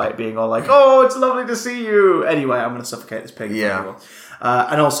are, despite being all like, "Oh, it's lovely to see you." Anyway, I'm going to suffocate this pig. Yeah.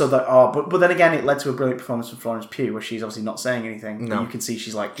 And also that. But then again, it led to a brilliant performance from Florence Pugh, where she's obviously not saying anything. No. You can see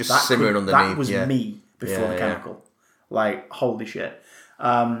she's like just simmering underneath. That was me before the chemical. Like holy shit.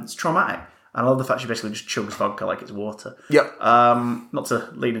 It's traumatic. And I love the fact she basically just chugs vodka like it's water. Yep. Not to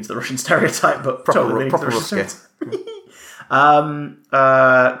lean into the Russian stereotype, but totally lean into the Russian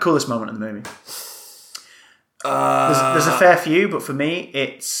stereotype. Coolest moment in the movie. There's a fair few, but for me,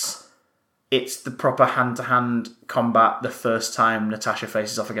 it's the proper hand-to-hand combat the first time Natasha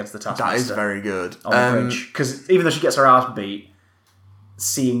faces off against the Taskmaster. That is very good. On the bridge. Because even though she gets her ass beat,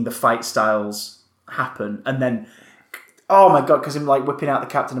 seeing the fight styles happen, and then... Oh my god, because him like whipping out the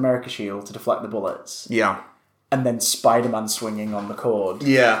Captain America shield to deflect the bullets. Yeah. And then Spider-Man swinging on the cord.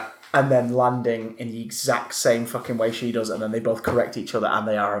 Yeah. And then landing in the exact same fucking way she does, and then they both correct each other, and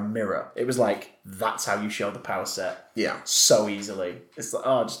they are a mirror. It was like, that's how you show the power set. Yeah. So easily. It's like,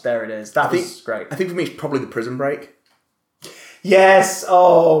 oh, just there it is. That was great. I think for me it's probably the prison break. Yes!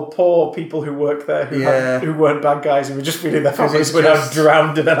 Oh, poor people who work there who weren't bad guys, who were just feeling their families were now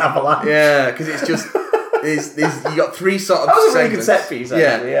drowned in an avalanche. Yeah, because it's just... you got three sort of that was a segments. really good set piece,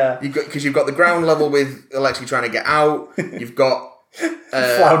 actually, yeah. Because you've got the ground level with Alexei trying to get out. You've got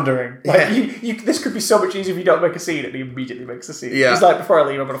floundering. Like this could be so much easier if you don't make a scene, and he immediately makes a scene. Yeah. He's like, before I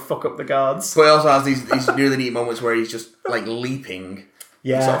leave, I'm going to fuck up the guards. But he also has these really neat moments where he's just like leaping,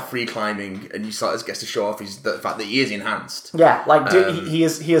 sort of free climbing, and you sort of gets to show off the fact that he is enhanced. Yeah, like he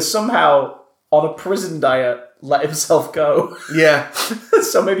is somehow on a prison diet. Let himself go. Yeah.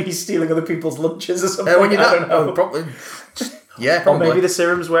 So maybe he's stealing other people's lunches or something. I don't know. Probably. Or maybe the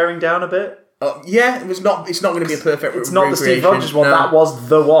serum's wearing down a bit. Yeah, it's not going to be a perfect. It's not the Steve Rogers one. No. That was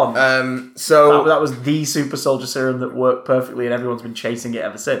the one. So that was the super soldier serum that worked perfectly, and everyone's been chasing it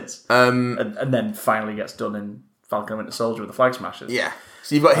ever since. And then finally gets done in Falcon and Winter Soldier with the Flag Smashers. Yeah.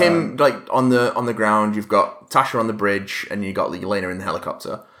 So you've got him like on the ground. You've got Tasha on the bridge, and you got Yelena in the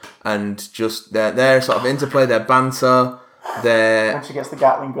helicopter. And just their sort of interplay, their banter, when she gets the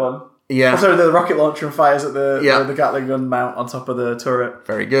Gatling gun. Yeah. Sorry, the rocket launcher and fires at the Gatling gun mount on top of the turret.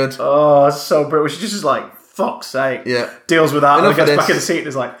 Very good. Oh, it's so brilliant. She just is like, fuck's sake. Yeah. Deals with that and gets back in the seat and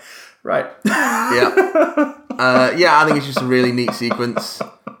is like, right. Yeah. I think it's just a really neat sequence.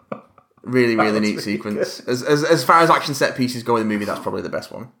 Really, really neat sequence. As far as action set pieces go in the movie, that's probably the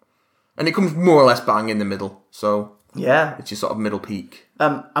best one. And it comes more or less bang in the middle, so... Yeah. It's your sort of middle peak.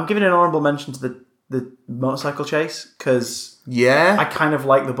 I'm giving an honourable mention to the motorcycle chase, because I kind of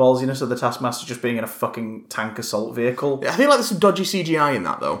like the ballsiness of the Taskmaster just being in a fucking tank assault vehicle. I feel like there's some dodgy CGI in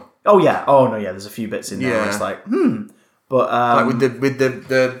that, though. Oh, yeah. Oh, no, yeah. There's a few bits in there where it's like, But, like with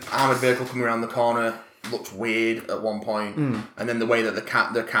the armoured vehicle coming around the corner, looks weird at one point. And then the way that the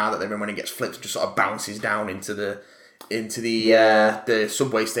car that they're in, when it gets flipped, just sort of bounces down into the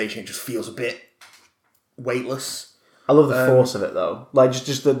subway station. It just feels a bit weightless. I love the force of it, though. Like,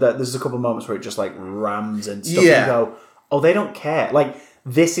 just there's a couple of moments where it just, like, rams and stuff. And you go, oh, they don't care. Like,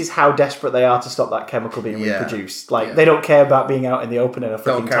 this is how desperate they are to stop that chemical being reproduced. Like, they don't care about being out in the open in a freaking tank.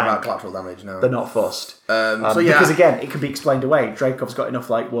 Don't care about collateral damage, no. They're not fussed. Because, again, it can be explained away. Dreykov's got enough,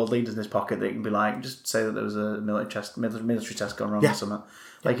 like, world leaders in his pocket that he can be like, just say that there was a military test gone wrong or something.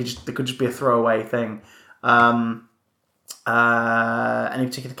 Like, it could just be a throwaway thing. Any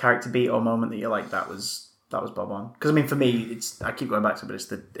particular character beat or moment that you're like, that was bob on? Because I mean, for me, I keep going back to it, but it's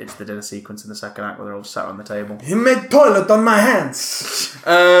the dinner sequence in the second act where they're all sat on the table. You made toilet on my hands.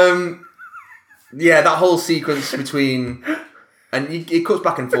 That whole sequence between, and it cuts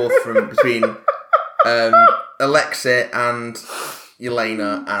back and forth between Alexei and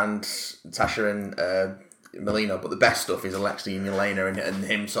Yelena and Tasha and Melina, but the best stuff is Alexei and Yelena and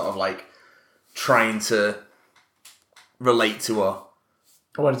him sort of like trying to relate to her.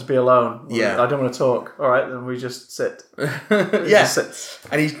 I wanted to be alone. Yeah. I don't want to talk. All right, then we just sit. Just sit.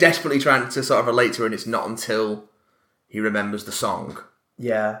 And he's desperately trying to sort of relate to her, and it's not until he remembers the song.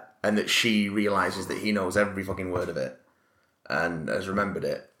 Yeah. And that she realises that he knows every fucking word of it and has remembered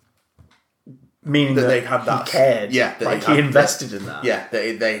it. Meaning that they have that. He cared. Yeah. Like he invested in that. Yeah,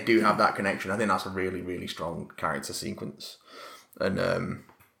 they do have that connection. I think that's a really, really strong character sequence. And,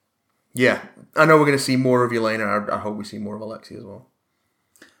 I know we're going to see more of Yelena. I hope we see more of Alexei as well.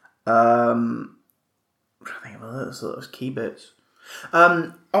 I think about those key bits.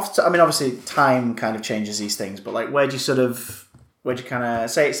 Obviously, time kind of changes these things, but like, where'd you kind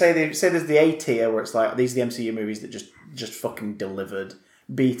of say there's the A tier where it's like these are the MCU movies that just just fucking delivered.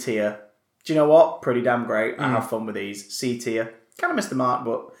 B tier. Do you know what? Pretty damn great. I have fun with these. C tier. Kind of missed the mark,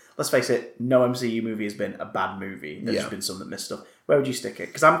 but let's face it, no MCU movie has been a bad movie. There's just been some that missed stuff. Where would you stick it?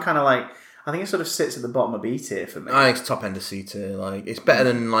 Because I'm kind of like, I think it sort of sits at the bottom of B tier for me. I think it's top end of C tier. Like, it's better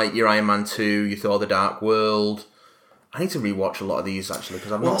than like your Iron Man 2, your Thor: The Dark World. I need to rewatch a lot of these actually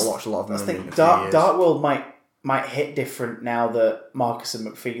because I've not watched a lot of them. I think Dark World might hit different now that Marcus and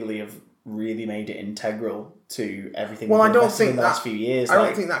McFeely have really made it integral to everything. Well, I don't think in the last few years. I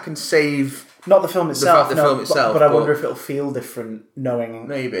don't think that can save not the film itself. The film itself, but I wonder if it'll feel different knowing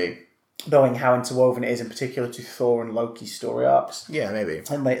how interwoven it is, in particular to Thor and Loki's story arcs. Yeah, maybe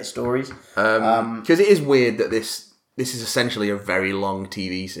and later stories. Because it is weird that this is essentially a very long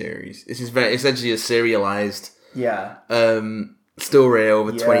TV series. This is essentially a serialized story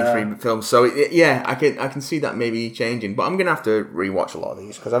over 23 films. So I can see that maybe changing. But I'm gonna have to rewatch a lot of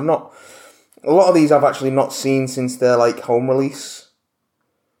these because a lot of these I've actually not seen since their like home release.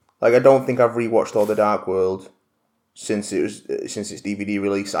 Like I don't think I've rewatched Thor: The Dark World since its DVD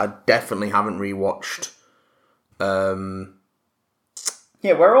release. I definitely haven't rewatched. Yeah,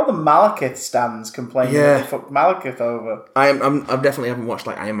 where are all the Malekith stands complaining that they fucked Malekith over? I definitely haven't watched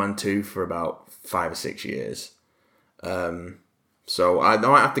like Iron Man 2 for about 5 or 6 years. So I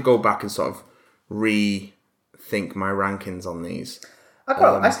might have to go back and sort of rethink my rankings on these.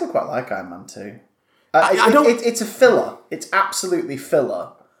 I still quite like Iron Man 2. It's a filler. It's absolutely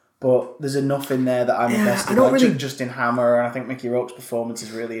filler. But there's enough in there that I'm invested. Like Justin Hammer, and I think Mickey Rourke's performance is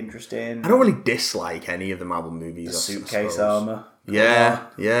really interesting. I don't really dislike any of the Marvel movies. The suitcase armor.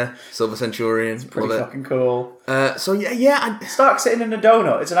 Yeah. Silver Centurion. It's pretty fucking cool. Stark sitting in a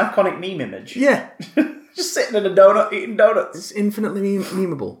donut. It's an iconic meme image. Yeah. Just sitting in a donut, eating donuts. It's infinitely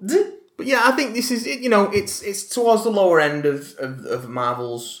memeable. But yeah, I think this is, it's towards the lower end of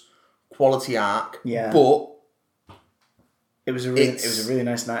Marvel's quality arc. Yeah. But it was a really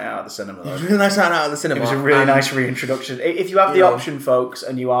nice night out at the cinema, though. It was a really nice night out at the cinema. It was a really nice reintroduction. If you have the option, folks,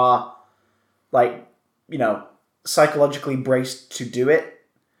 and you are, like, psychologically braced to do it,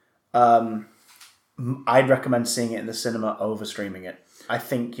 I'd recommend seeing it in the cinema over streaming it. I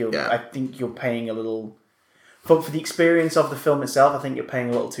think you're paying a little for the experience of the film itself. I think you're paying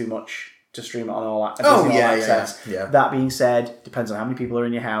a little too much to stream it on all access. Yeah. That being said, depends on how many people are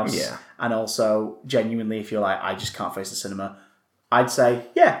in your house. Yeah. And also, genuinely, if you're like, I just can't face the cinema, I'd say,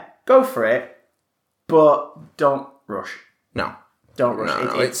 go for it, but don't rush. No. Don't rush.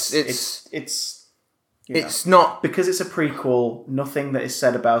 No, It's not... Because it's a prequel, nothing that is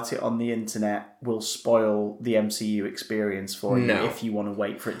said about it on the internet will spoil the MCU experience for you if you want to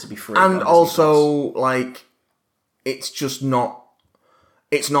wait for it to be free. And also, like, it's just not...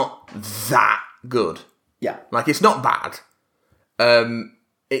 It's not that good. Yeah. Like, it's not bad.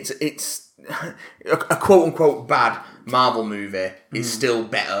 It's a quote-unquote bad Marvel movie is still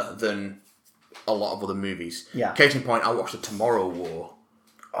better than a lot of other movies. Yeah. Case in point, I watched The Tomorrow War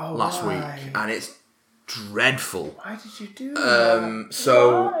last week, and it's dreadful. Why did you do that?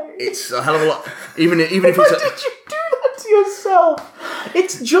 So it's a hell of a lot. Even if it's... Why did you do that to yourself?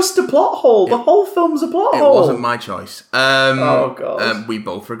 It's just a plot hole. The whole film's a plot hole. It wasn't my choice. Oh, God. We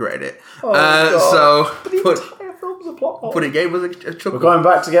both regretted it. Oh, God. So... The entire film's a plot hole. But it gave us a chuckle. We're going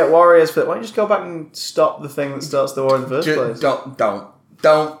back to get Warriors, but why don't you just go back and stop the thing that starts the war in the first place? Don't.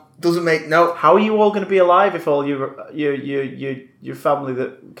 Doesn't make... No. How are you all going to be alive if all your family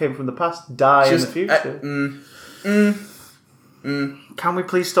that came from the past die in the future? Can we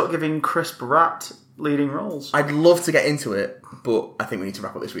please stop giving Chris Pratt leading roles? I'd love to get into it, but I think we need to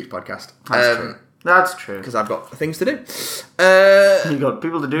wrap up this week's podcast. That's true. Because I've got things to do. You've got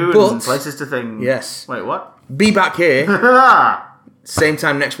people to do and places to think. Yes. Wait, what? Be back here. Same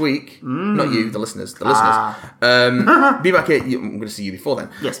time next week. Not you, the listeners. The listeners. Be back here. I'm going to see you before then.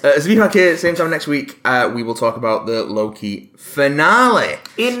 Yes. So be back here, same time next week. We will talk about the Loki finale.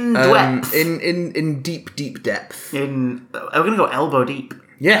 In depth. In deep depth. We're going to go elbow deep.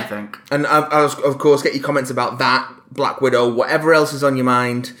 Yeah. I think. And I'll, of course, get your comments about that, Black Widow, whatever else is on your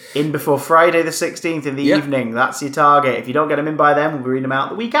mind. In before Friday the 16th in the evening. That's your target. If you don't get them in by then, we'll be reading them out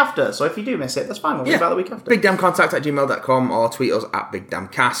the week after. So if you do miss it, that's fine. We'll read about the week after. BigDamnContact@gmail.com or tweet us at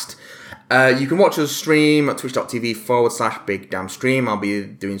BigDamnCast. You can watch us stream at twitch.tv/BigDamnStream. I'll be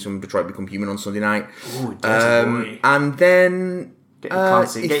doing some Detroit Become Human on Sunday night. Ooh, boy. And then... Get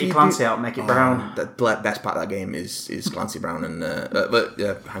your Clancy out and make it brown. The best part of that game is Clancy Brown and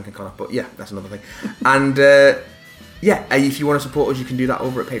Hank and Connor. But yeah, that's another thing. And if you want to support us, you can do that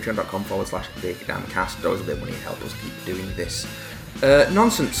over at patreon.com/BigDamnCast. Those a bit of money help us keep doing this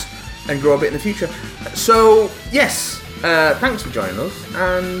nonsense and grow a bit in the future. So yes, thanks for joining us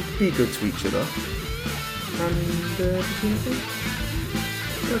and be good to each other. And did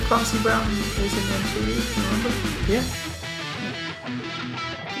you know Clancy Brown is in MTV? Remember? Yeah.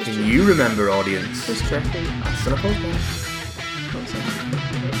 Can you remember, audience? Just checking. That's on a podcast.